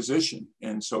through acquisition.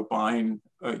 And so buying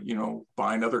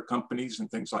other companies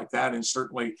and things like that. And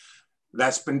certainly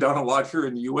that's been done a lot here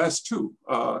in the US too,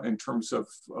 in terms of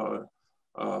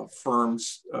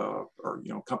firms or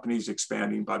companies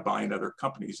expanding by buying other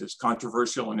companies. It's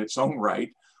controversial in its own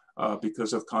right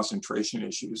because of concentration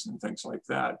issues and things like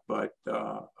that. But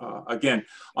again,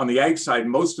 on the ag side,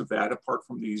 most of that, apart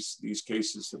from these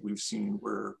cases that we've seen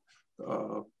where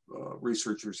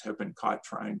researchers have been caught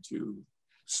trying to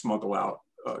smuggle out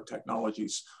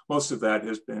technologies, most of that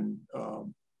has been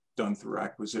done through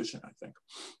acquisition, I think.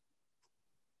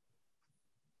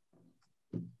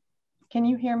 Can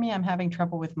you hear me? I'm having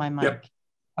trouble with my mic. Yep.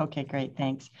 Okay, great,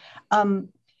 thanks.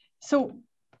 So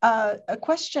a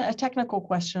technical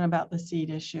question about the seed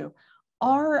issue.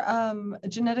 Are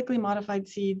genetically modified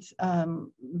seeds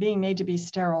being made to be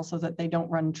sterile so that they don't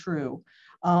run true?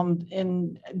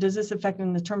 And does this affect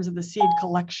in the terms of the seed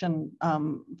collection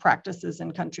practices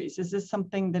in countries? Is this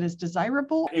something that is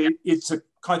desirable? It's a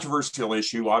controversial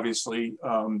issue, obviously.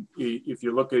 If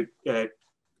you look at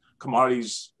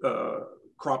commodities,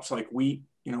 crops like wheat,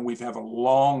 we've had a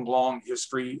long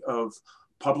history of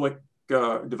public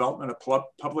development of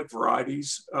public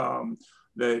varieties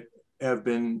that have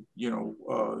been,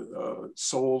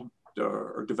 sold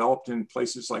or developed in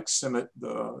places like CIMMYT,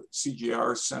 the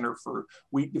CGR Center for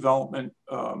Wheat Development.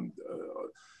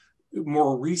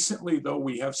 More recently, though,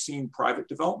 we have seen private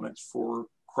developments for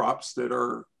crops that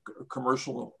are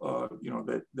commercial,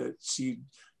 that seed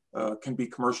can be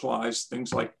commercialized,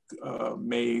 things like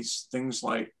maize, things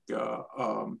like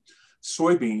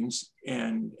soybeans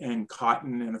and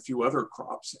cotton and a few other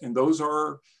crops. And those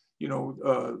are,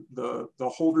 the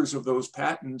holders of those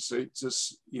patents,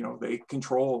 they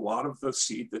control a lot of the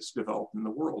seed that's developed in the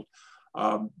world.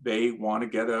 They want to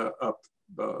get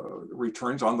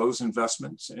returns on those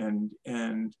investments,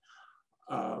 and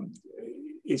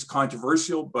it's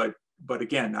controversial, but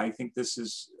again, I think this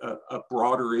is a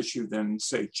broader issue than,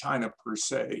 say, China per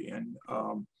se. And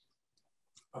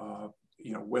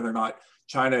whether or not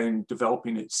China, in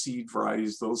developing its seed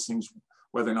varieties, those things,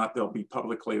 whether or not they'll be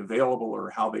publicly available or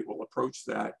how they will approach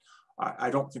that, I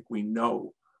don't think we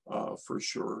know for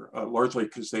sure, largely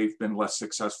because they've been less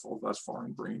successful thus far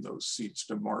in bringing those seeds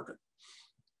to market.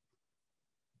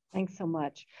 Thanks so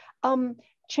much.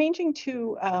 Changing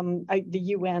to the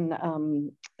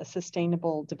UN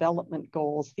Sustainable Development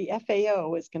Goals, the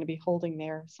FAO is going to be holding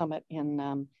their summit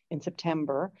in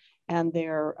September, and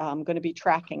they're going to be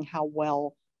tracking how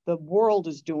well the world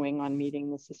is doing on meeting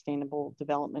the Sustainable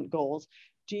Development Goals.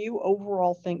 Do you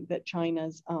overall think that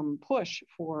China's push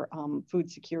for food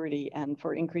security and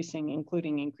for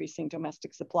including increasing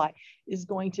domestic supply is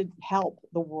going to help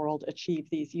the world achieve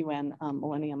these UN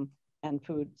Millennium and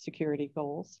food security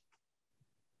goals?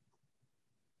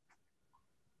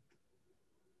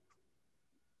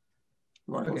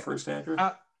 You want to go first, Andrew?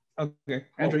 Okay,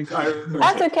 Andrew.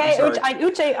 That's okay.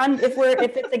 Uche,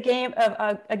 if it's a game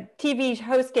of a TV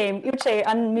host game, Uche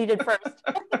unmuted first.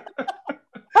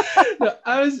 No,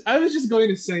 I was just going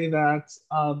to say that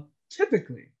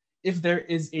typically, if there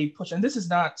is a push, and this is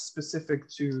not specific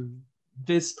to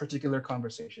this particular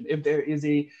conversation, if there is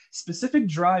a specific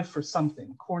drive for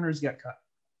something, corners get cut.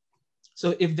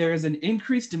 So if there is an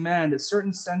increased demand, a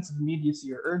certain sense of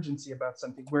immediacy or urgency about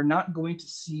something, we're not going to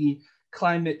see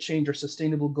climate change or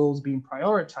sustainable goals being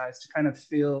prioritized to kind of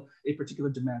fill a particular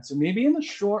demand. So maybe in the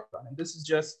short run, and this is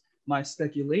just my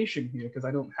speculation here, because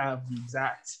I don't have the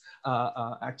exact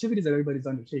activities that everybody's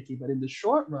undertaking, but in the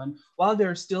short run, while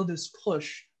there's still this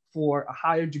push for a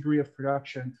higher degree of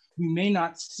production, we may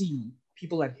not see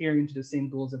people adhering to the same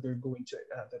goals that they're going to,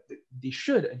 that they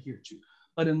should adhere to.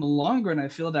 But in the long run, I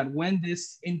feel that when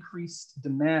this increased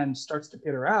demand starts to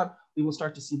peter out, we will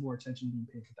start to see more attention being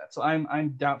paid to that. So I'm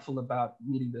doubtful about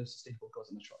meeting those sustainable goals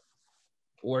in the short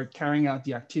run, or carrying out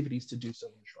the activities to do so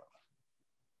in the short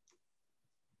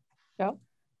run. Joe?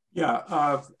 Yeah,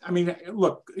 I mean,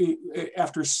 look,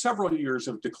 after several years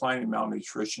of declining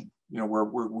malnutrition, where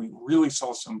we really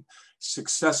saw some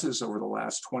successes over the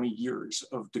last 20 years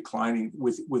of declining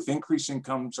with increased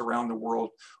incomes around the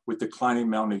world, with declining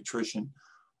malnutrition,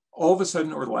 all of a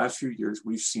sudden over the last few years,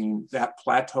 we've seen that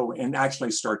plateau and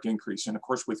actually start to increase. And of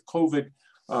course, with COVID,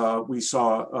 we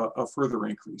saw a further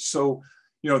increase. So,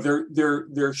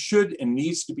 there should and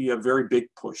needs to be a very big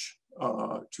push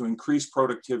to increase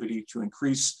productivity, to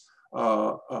increase,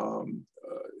 to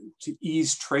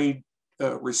ease trade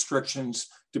restrictions,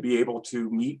 to be able to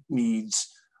meet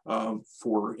needs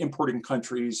for importing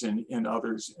countries and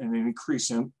others, and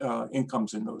increase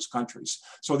incomes in those countries.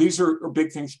 So these are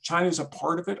big things. China's a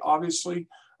part of it, obviously.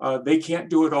 They can't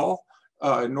do it all,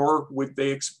 nor would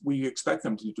we expect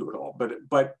them to do it all.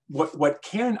 But what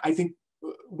can, I think,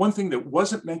 one thing that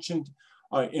wasn't mentioned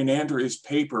in Andrea's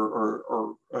paper,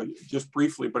 or just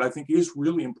briefly, but I think is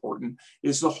really important,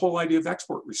 is the whole idea of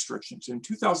export restrictions. In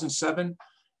 2007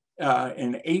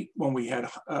 and 2008, when we had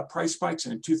price spikes,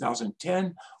 and in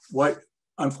 2010,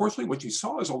 unfortunately what you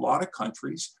saw is a lot of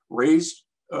countries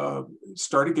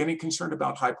started getting concerned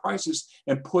about high prices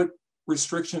and put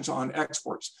restrictions on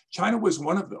exports. China was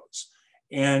one of those.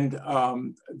 And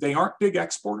they aren't big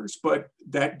exporters, but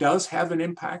that does have an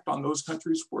impact on those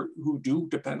countries who do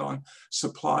depend on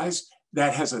supplies.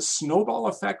 That has a snowball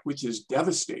effect, which is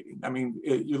devastating. I mean,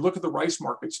 you look at the rice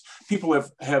markets, people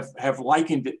have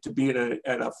likened it to be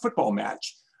at a football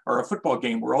match or a football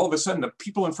game, where all of a sudden the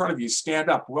people in front of you stand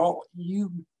up. Well,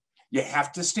 you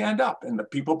have to stand up, and the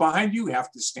people behind you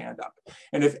have to stand up.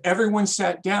 And if everyone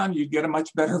sat down, you'd get a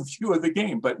much better view of the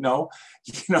game. But no,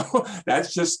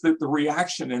 that's just the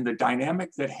reaction and the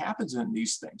dynamic that happens in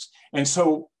these things. And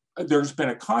so there's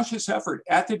been a conscious effort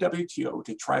at the WTO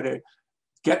to try to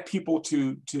get people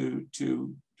to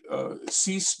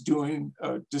cease doing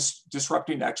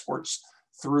disrupting exports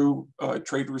through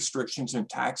trade restrictions and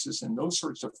taxes and those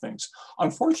sorts of things.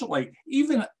 Unfortunately,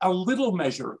 even a little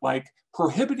measure like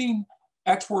prohibiting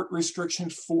export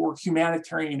restrictions for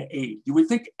humanitarian aid, you would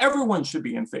think everyone should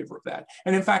be in favor of that.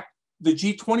 And in fact, the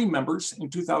G20 members in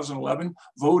 2011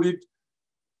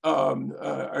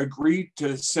 agreed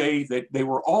to say that they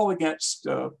were all against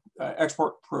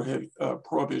export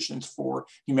prohibitions for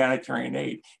humanitarian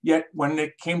aid. Yet when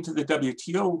it came to the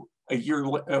WTO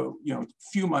a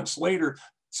few months later,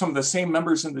 some of the same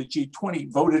members in the G20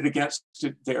 voted against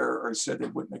it there, or said they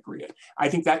wouldn't agree it. I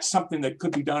think that's something that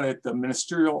could be done at the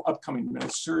upcoming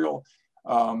ministerial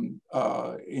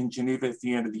in Geneva at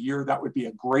the end of the year. That would be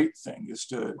a great thing, is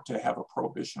to have a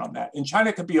prohibition on that. And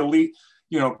China could be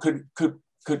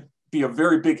could be a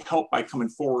very big help by coming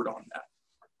forward on that.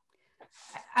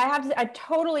 I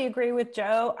totally agree with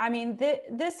Joe. I mean,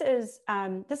 this is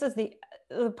the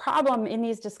problem in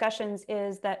these discussions,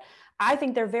 is that I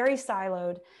think they're very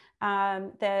siloed.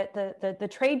 The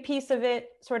trade piece of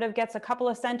it sort of gets a couple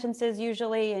of sentences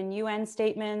usually in UN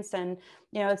statements, and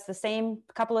it's the same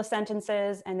couple of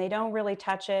sentences, and they don't really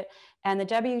touch it. And the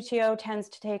WTO tends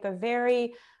to take a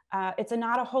very it's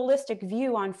not a holistic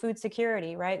view on food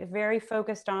security, right? Very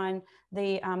focused on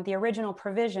the original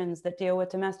provisions that deal with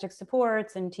domestic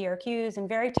supports and TRQs and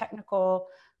very technical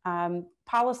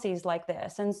policies like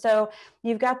this. And so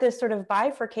you've got this sort of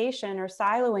bifurcation or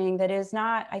siloing that is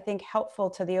not, I think, helpful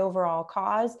to the overall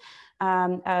cause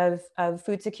of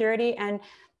food security. And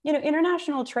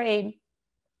international trade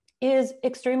is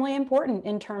extremely important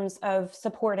in terms of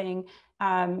supporting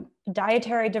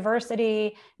dietary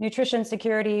diversity, nutrition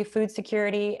security, food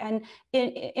security, and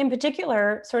in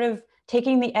particular, sort of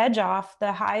taking the edge off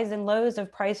the highs and lows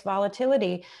of price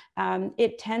volatility.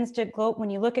 It tends to, when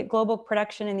you look at global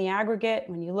production in the aggregate,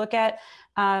 when you look at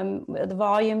the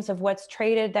volumes of what's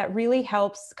traded, that really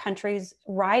helps countries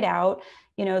ride out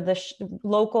the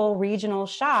local regional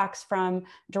shocks from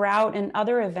drought and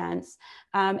other events.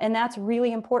 And that's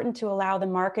really important to allow the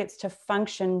markets to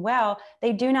function well.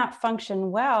 They do not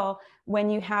function well when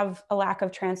you have a lack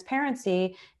of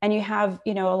transparency and you have,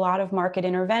 a lot of market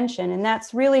intervention. And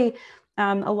that's really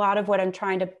a lot of what I'm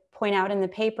trying to point out in the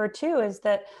paper too, is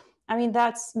that,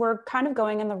 we're kind of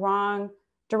going in the wrong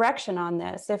direction on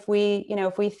this. If we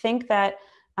think that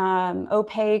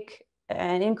opaque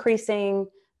and increasing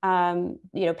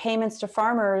payments to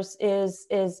farmers is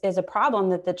a problem,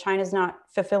 that China's not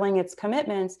fulfilling its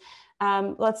commitments.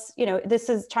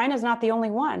 China's not the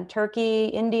only one. Turkey,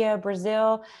 India,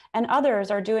 Brazil, and others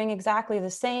are doing exactly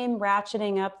the same,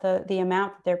 ratcheting up the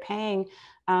amount that they're paying,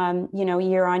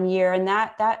 year on year, and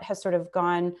that has sort of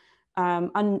gone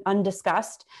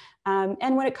undiscussed.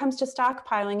 And when it comes to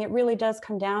stockpiling, it really does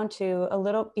come down to a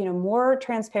little, more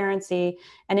transparency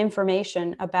and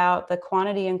information about the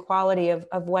quantity and quality of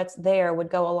what's there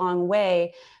would go a long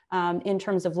way in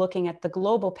terms of looking at the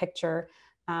global picture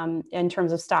in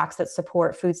terms of stocks that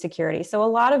support food security. So a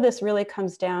lot of this really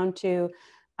comes down to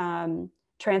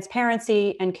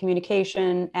transparency and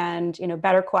communication and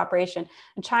better cooperation.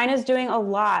 And China's doing a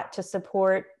lot to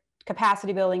support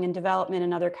capacity building and development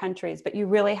in other countries, but you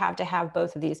really have to have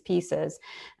both of these pieces.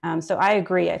 So I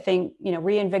agree. I think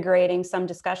reinvigorating some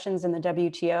discussions in the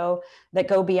WTO that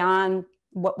go beyond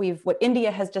what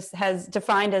India has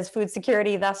defined as food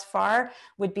security thus far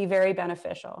would be very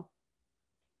beneficial.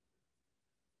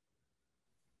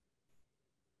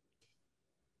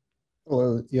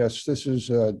 Hello. Yes, this is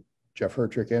Jeff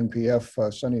Hertrick,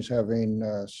 NPF. Sunny's having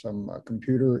some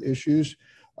computer issues.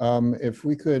 If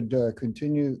we could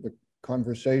continue the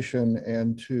conversation,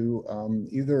 and to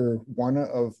either one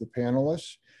of the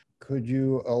panelists, could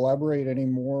you elaborate any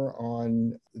more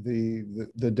on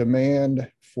the demand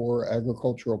for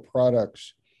agricultural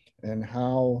products and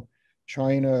how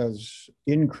China's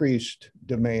increased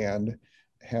demand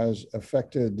has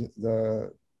affected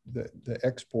the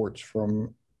exports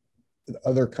from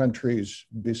other countries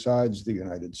besides the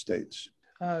United States?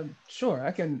 Sure,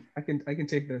 I can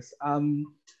take this.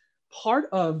 Part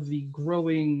of the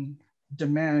growing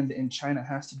demand in China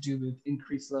has to do with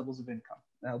increased levels of income.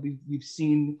 Now, we've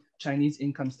seen Chinese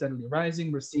income steadily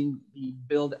rising. We're seeing the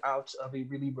build out of a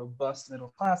really robust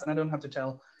middle class. And I don't have to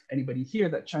tell anybody here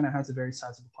that China has a very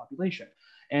sizable population.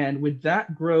 And with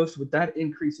that growth, with that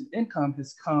increase in income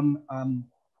has come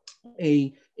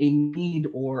a need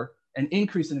or an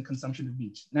increase in the consumption of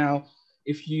meat. Now,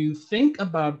 if you think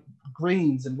about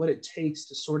grains and what it takes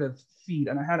to sort of feed,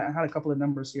 and I had a couple of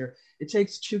numbers here. It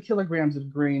takes 2 kilograms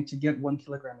of grain to get 1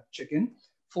 kilogram of chicken,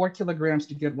 4 kilograms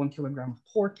to get 1 kilogram of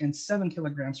pork, and 7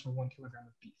 kilograms for 1 kilogram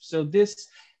of beef. So this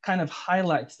kind of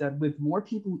highlights that with more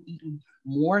people eating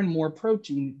more and more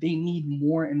protein, they need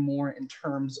more and more in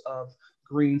terms of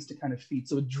grains to kind of feed.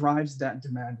 So it drives that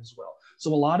demand as well.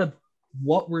 So a lot of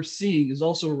what we're seeing is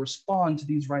also a response to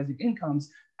these rising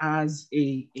incomes as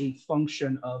a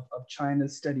function of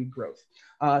China's steady growth.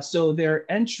 So their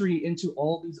entry into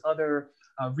all these other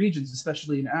regions,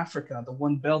 especially in Africa, the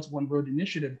One Belt, One Road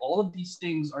initiative, all of these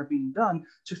things are being done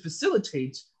to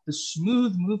facilitate the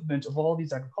smooth movement of all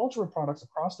these agricultural products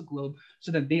across the globe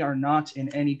so that they are not in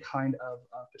any kind of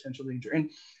potential danger.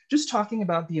 And just talking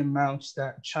about the amounts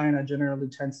that China generally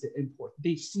tends to import,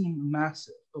 they seem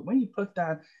massive. But when you put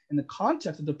that in the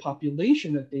context of the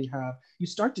population that they have, you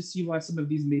start to see why some of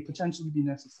these may potentially be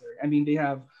necessary. I mean, they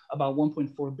have about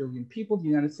 1.4 billion people. The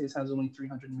United States has only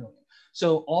 300 million.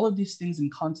 So all of these things in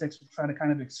context will try to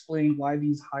kind of explain why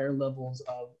these higher levels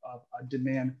of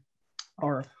demand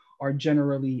are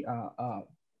generally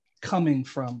coming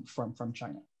from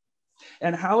China.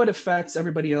 And how it affects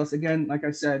everybody else, again, like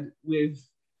I said, with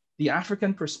the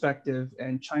African perspective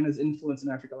and China's influence in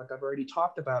Africa, like I've already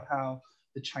talked about how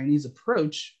the Chinese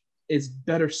approach is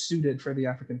better suited for the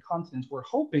African continent. We're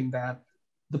hoping that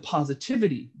the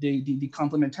positivity, the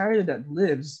complementarity that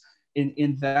lives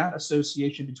in that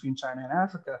association between China and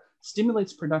Africa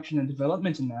stimulates production and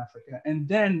development in Africa, and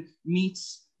then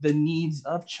meets the needs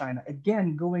of China,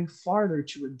 again, going farther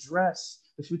to address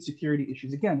the food security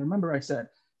issues. Again, remember I said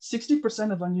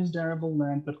 60% of unused arable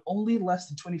land, but only less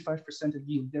than 25% of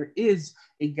yield. There is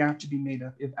a gap to be made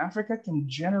up. If Africa can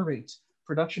generate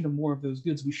production of more of those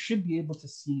goods, we should be able to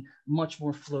see much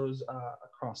more flows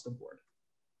across the board.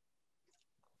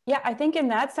 Yeah, I think in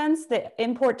that sense, the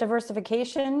import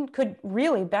diversification could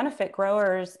really benefit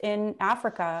growers in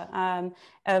Africa,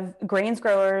 of grains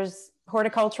growers,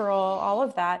 horticultural, all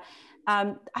of that.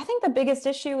 I think the biggest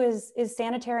issue is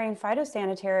sanitary and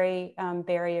phytosanitary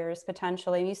barriers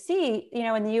potentially. You see,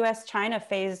 in the US-China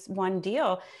phase 1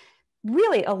 deal,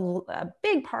 really a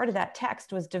big part of that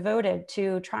text was devoted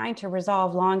to trying to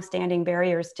resolve longstanding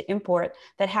barriers to import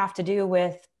that have to do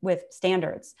with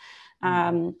standards.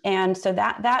 And so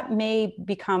that may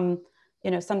become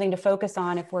something to focus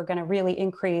on if we're going to really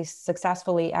increase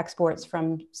successfully exports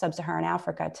from sub-Saharan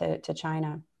Africa to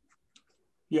China.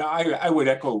 Yeah, I would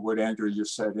echo what Andrew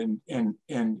just said. And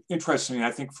interestingly,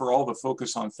 I think for all the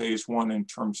focus on phase 1 in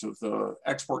terms of the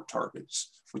export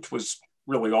targets, which was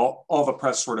really all the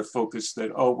press sort of focused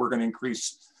that, oh, we're going to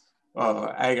increase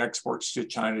ag exports to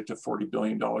China to $40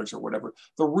 billion or whatever.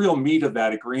 The real meat of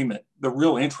that agreement, the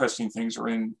real interesting things are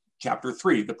in Chapter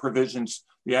 3, the provisions,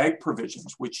 the ag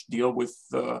provisions, which deal with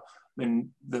the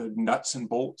nuts and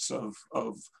bolts of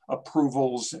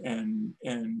approvals and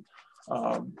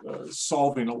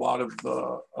solving a lot of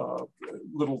the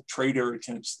little trade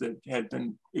irritants that had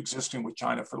been existing with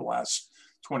China for the last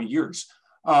 20 years.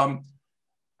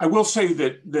 I will say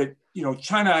that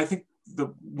China, I think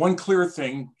the one clear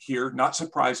thing here, not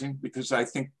surprising, because I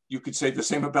think you could say the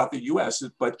same about the US,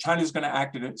 but China is going to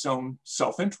act in its own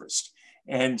self-interest.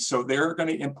 And so they're going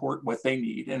to import what they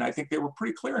need. And I think they were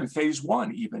pretty clear in phase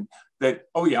 1 even that,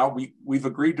 oh yeah, we've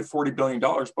agreed to $40 billion,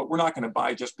 but we're not going to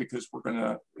buy just because we're going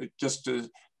to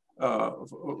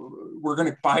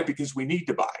buy because we need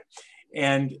to buy.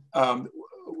 And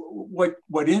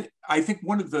I think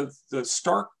one of the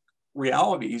stark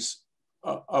realities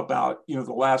about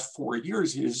the last 4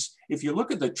 years is if you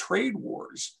look at the trade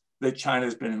wars that China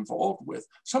has been involved with,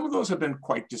 some of those have been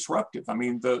quite disruptive. I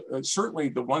mean, certainly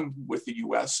the one with the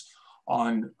U.S.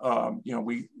 on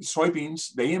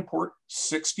soybeans, they import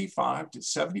 65 to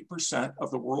 70%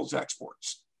 of the world's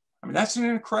exports. I mean, that's an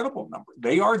incredible number.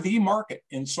 They are the market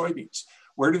in soybeans.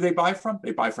 Where do they buy from?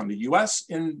 They buy from the U.S.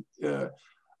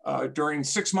 During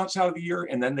 6 months out of the year,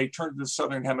 and then they turn to the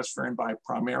Southern Hemisphere and buy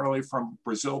primarily from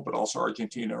Brazil, but also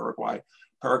Argentina, Uruguay,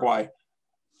 Paraguay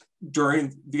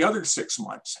during the other 6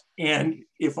 months. And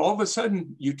if all of a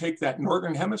sudden you take that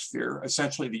Northern Hemisphere,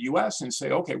 essentially the US, and say,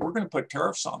 okay, we're going to put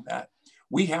tariffs on that,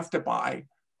 we have to buy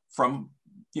from,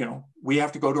 we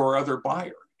have to go to our other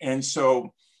buyer. And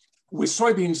so with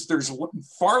soybeans, there's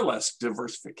far less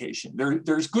diversification.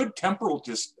 There's good temporal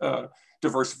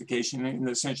diversification in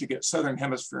the sense you get Southern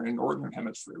Hemisphere and Northern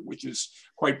Hemisphere, which is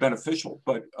quite beneficial.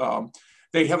 But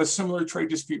they have a similar trade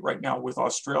dispute right now with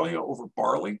Australia over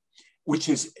barley, which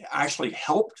has actually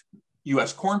helped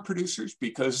US corn producers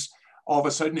because all of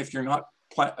a sudden, if you're not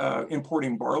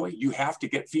importing barley, you have to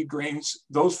get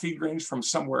those feed grains from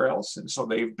somewhere else. And so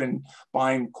they've been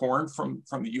buying corn from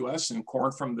the US and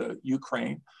corn from the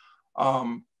Ukraine.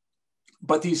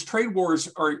 But these trade wars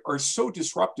are so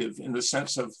disruptive in the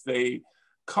sense of they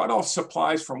cut off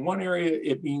supplies from one area.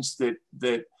 It means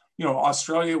that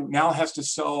Australia now has to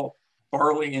sell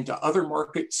barley into other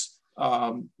markets.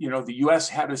 The US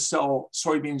had to sell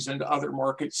soybeans into other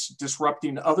markets,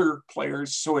 disrupting other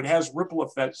players. So it has ripple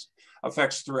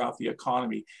effects throughout the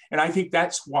economy. And I think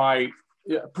that's why,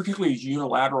 particularly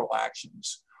unilateral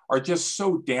actions are just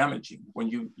so damaging when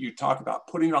you talk about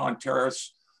putting on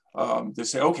tariffs. To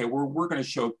say, okay, we're going to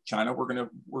show China, we're going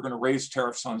to raise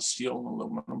tariffs on steel and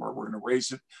aluminum, or we're going to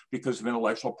raise it because of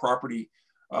intellectual property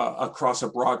across a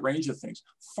broad range of things.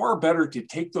 Far better to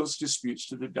take those disputes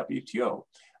to the WTO,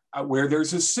 where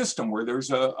there's a system, where there's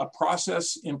a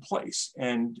process in place,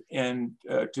 and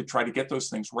to try to get those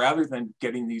things, rather than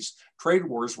getting these trade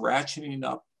wars ratcheting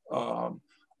up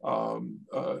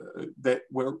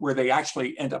where they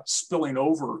actually end up spilling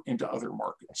over into other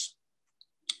markets.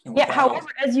 Yeah, however,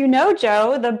 as you know,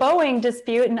 Joe, the Boeing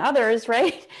dispute and others,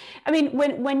 right? I mean,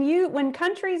 when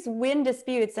countries win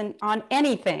disputes on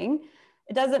anything,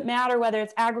 it doesn't matter whether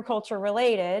it's agriculture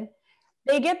related,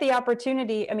 they get the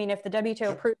opportunity, I mean, if the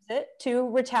WTO approves it, to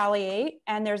retaliate.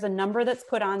 And there's a number that's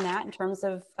put on that in terms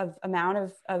of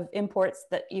amount of imports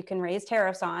that you can raise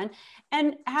tariffs on.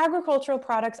 And agricultural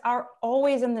products are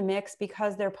always in the mix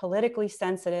because they're politically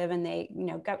sensitive, and they,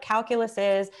 calculus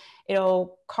is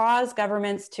it'll cause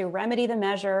governments to remedy the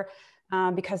measure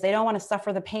because they don't want to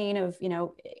suffer the pain of,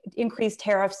 increased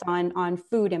tariffs on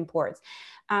food imports.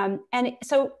 And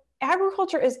so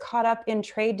agriculture is caught up in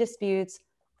trade disputes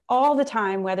all the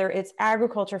time, whether it's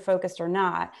agriculture focused or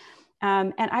not.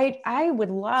 And I would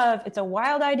love, it's a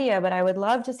wild idea, but I would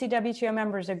love to see WTO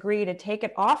members agree to take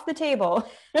it off the table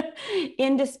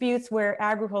in disputes where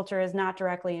agriculture is not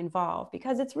directly involved,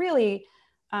 because it's really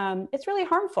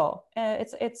harmful.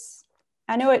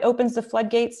 I know it opens the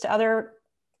floodgates to other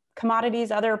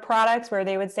commodities, other products where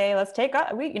they would say, let's take,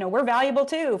 we're valuable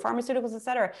too, pharmaceuticals, et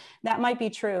cetera. That might be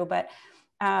true, but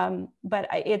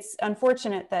it's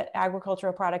unfortunate that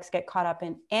agricultural products get caught up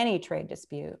in any trade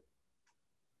dispute.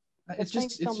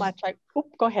 Thanks so much.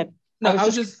 Go ahead. No, I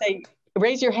was just say,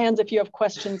 raise your hands if you have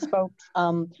questions, folks.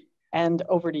 And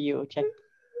over to you, Jay.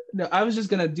 No, I was just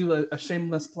going to do a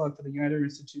shameless plug for the United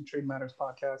Institute Trade Matters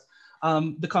podcast.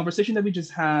 The conversation that we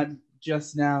just had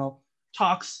just now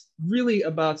talks really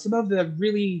about some of the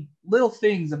really little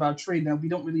things about trade that we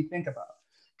don't really think about.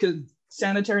 Because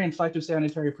sanitary and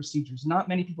phytosanitary procedures. Not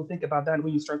many people think about that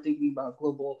when you start thinking about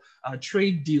global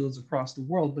trade deals across the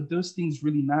world, but those things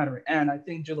really matter. And I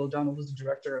think Jill O'Donnell, who's the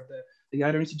director of the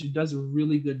Guider Institute, does a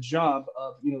really good job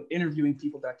of interviewing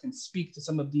people that can speak to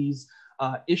some of these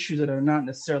issues that are not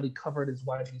necessarily covered as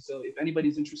widely. So if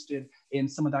anybody's interested in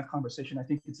some of that conversation, I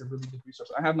think it's a really good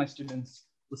resource. I have my students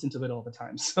listen to it all the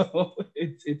time, so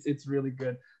it's really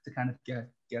good to kind of get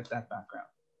that background.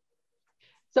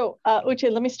 So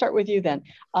Uche, let me start with you then.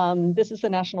 This is the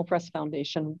National Press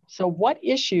Foundation. So what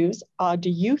issues do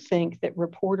you think that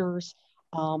reporters,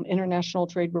 international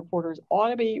trade reporters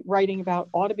ought to be writing about,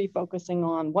 ought to be focusing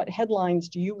on? What headlines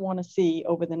do you want to see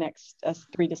over the next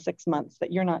 3 to 6 months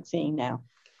that you're not seeing now?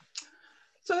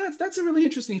 So that's a really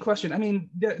interesting question. I mean,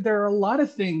 there are a lot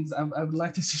of things I would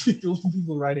like to see people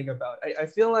writing about. I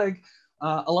feel like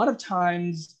a lot of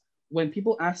times when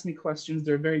people ask me questions,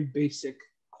 they're very basic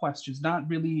questions, not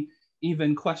really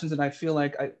even questions that I feel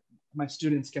like my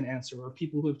students can answer or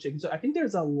people who have taken. So I think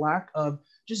there's a lack of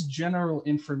just general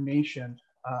information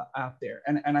out there.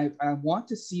 And I want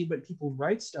to see when people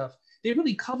write stuff, they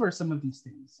really cover some of these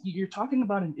things. You're talking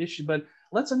about an issue, but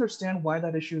let's understand why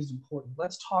that issue is important.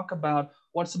 Let's talk about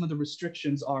what some of the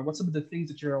restrictions are, what some of the things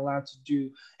that you're allowed to do.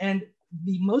 And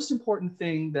the most important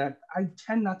thing that I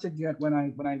tend not to get when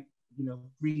I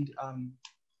read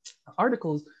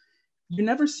articles, you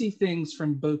never see things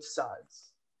from both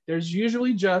sides. There's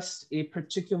usually just a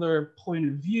particular point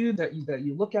of view that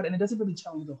you look at, and it doesn't really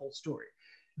tell you the whole story.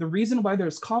 The reason why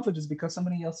there's conflict is because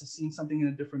somebody else has seen something in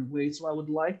a different way. So I would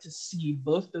like to see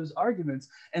both those arguments,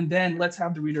 and then let's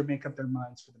have the reader make up their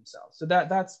minds for themselves. So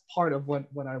that's part of what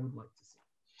I would like to see.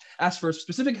 As for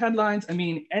specific headlines, I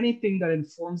mean, anything that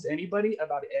informs anybody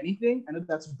about anything, I know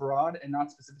that's broad and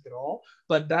not specific at all,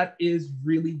 but that is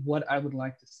really what I would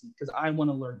like to see because I want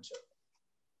to learn too.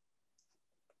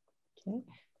 Okay,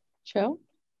 Joe?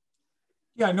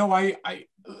 Yeah, no, I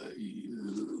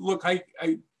look,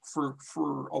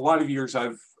 for a lot of years,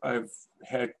 I've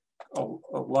had a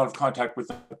lot of contact with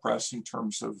the press in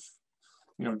terms of,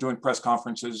 doing press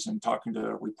conferences and talking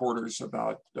to reporters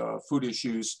about food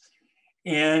issues,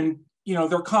 and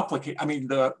they're complicated. I mean,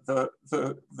 the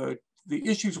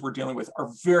issues we're dealing with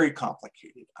are very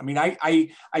complicated. I mean, I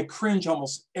cringe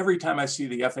almost every time I see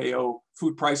the FAO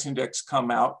food price index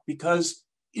come out because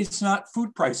it's not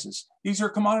food prices; these are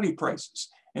commodity prices.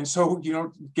 And so,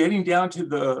 getting down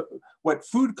to what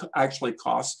food actually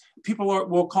costs, people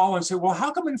will call and say, well,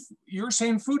 how come you're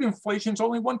saying food inflation is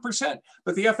only 1%,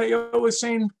 but the FAO is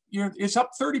saying it's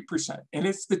up 30%. And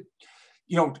it's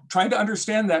trying to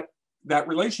understand that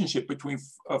relationship between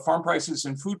farm prices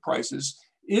and food prices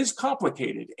is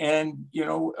complicated. And,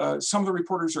 some of the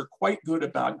reporters are quite good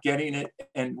about getting it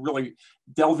and really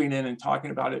delving in and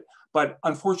talking about it. But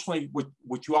unfortunately,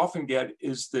 what you often get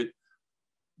is that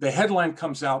the headline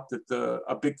comes out that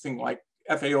a big thing like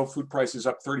FAO food prices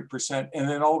up 30%, and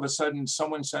then all of a sudden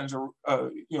someone sends a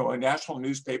national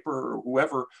newspaper or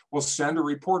whoever will send a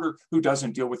reporter who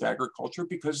doesn't deal with agriculture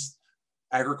because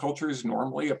agriculture is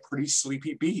normally a pretty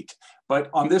sleepy beat. But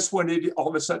on this one, it all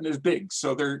of a sudden is big.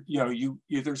 So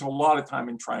there's a lot of time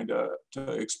in trying to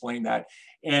explain that.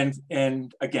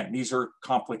 And again, these are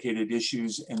complicated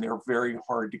issues and they're very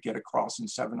hard to get across in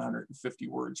 750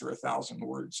 words or 1,000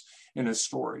 words in a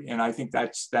story. And I think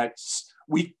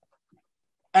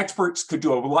experts could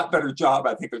do a lot better job,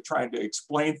 I think, of trying to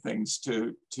explain things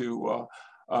to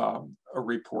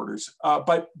reporters.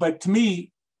 But to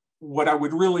me, what I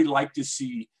would really like to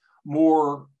see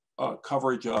more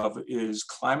coverage of is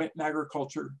climate and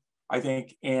agriculture, I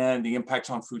think, and the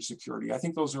impacts on food security. I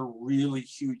think those are really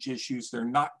huge issues. They're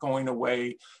not going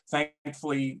away.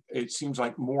 Thankfully, it seems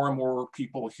like more and more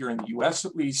people here in the US,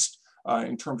 at least,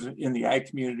 in terms of in the ag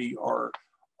community,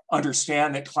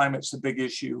 understand that climate's a big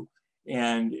issue.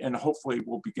 And hopefully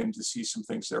we'll begin to see some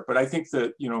things there. But I think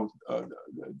that,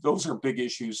 those are big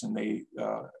issues, and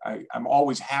I'm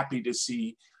always happy to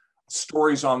see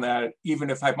stories on that, even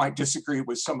if I might disagree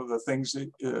with some of the things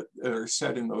that are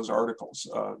said in those articles,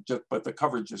 but the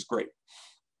coverage is great.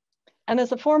 And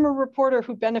as a former reporter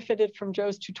who benefited from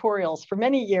Joe's tutorials for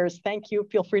many years, thank you.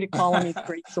 Feel free to call him. He's a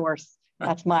great source.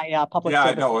 That's my public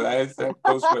service. Yeah, I know. That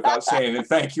goes without saying. And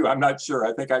thank you. I'm not sure.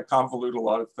 I think I convolute a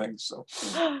lot of things. So,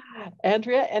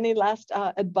 Andrea, any last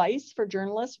advice for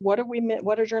journalists? What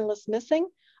are journalists missing?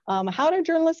 How do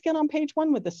journalists get on page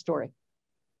one with this story?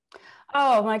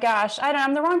 Oh my gosh,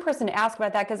 I'm the wrong person to ask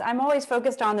about that because I'm always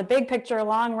focused on the big picture,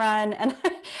 long run. And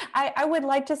I would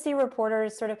like to see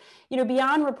reporters sort of,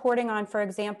 beyond reporting on, for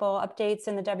example, updates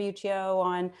in the WTO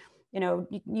on,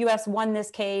 US won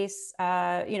this case,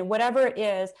 whatever it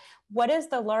is, what is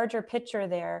the larger picture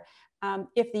there?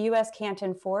 if the US can't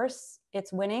enforce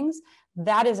its winnings,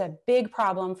 that is a big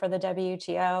problem for the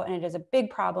WTO, and it is a big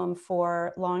problem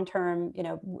for long-term,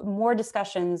 more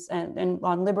discussions and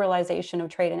on liberalization of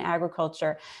trade and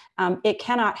agriculture. It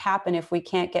cannot happen if we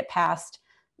can't get past,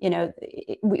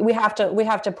 we have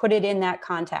to put it in that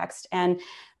context, and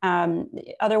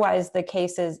otherwise the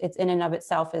case it's in and of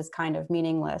itself is kind of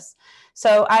meaningless.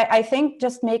 So I think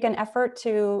just make an effort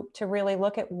to really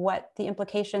look at what the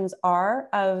implications are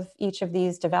of each of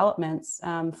these developments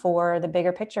for the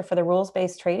bigger picture, for the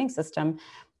rules-based trading system,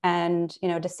 and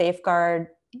to safeguard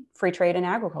free trade in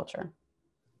agriculture.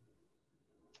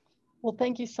 Well,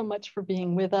 thank you so much for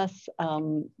being with us.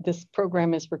 This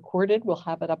program is recorded. We'll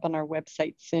have it up on our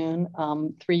website soon.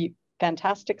 3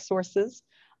 fantastic sources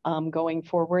going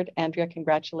forward. Andrea,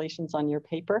 congratulations on your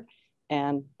paper.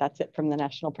 And that's it from the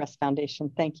National Press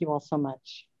Foundation. Thank you all so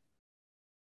much.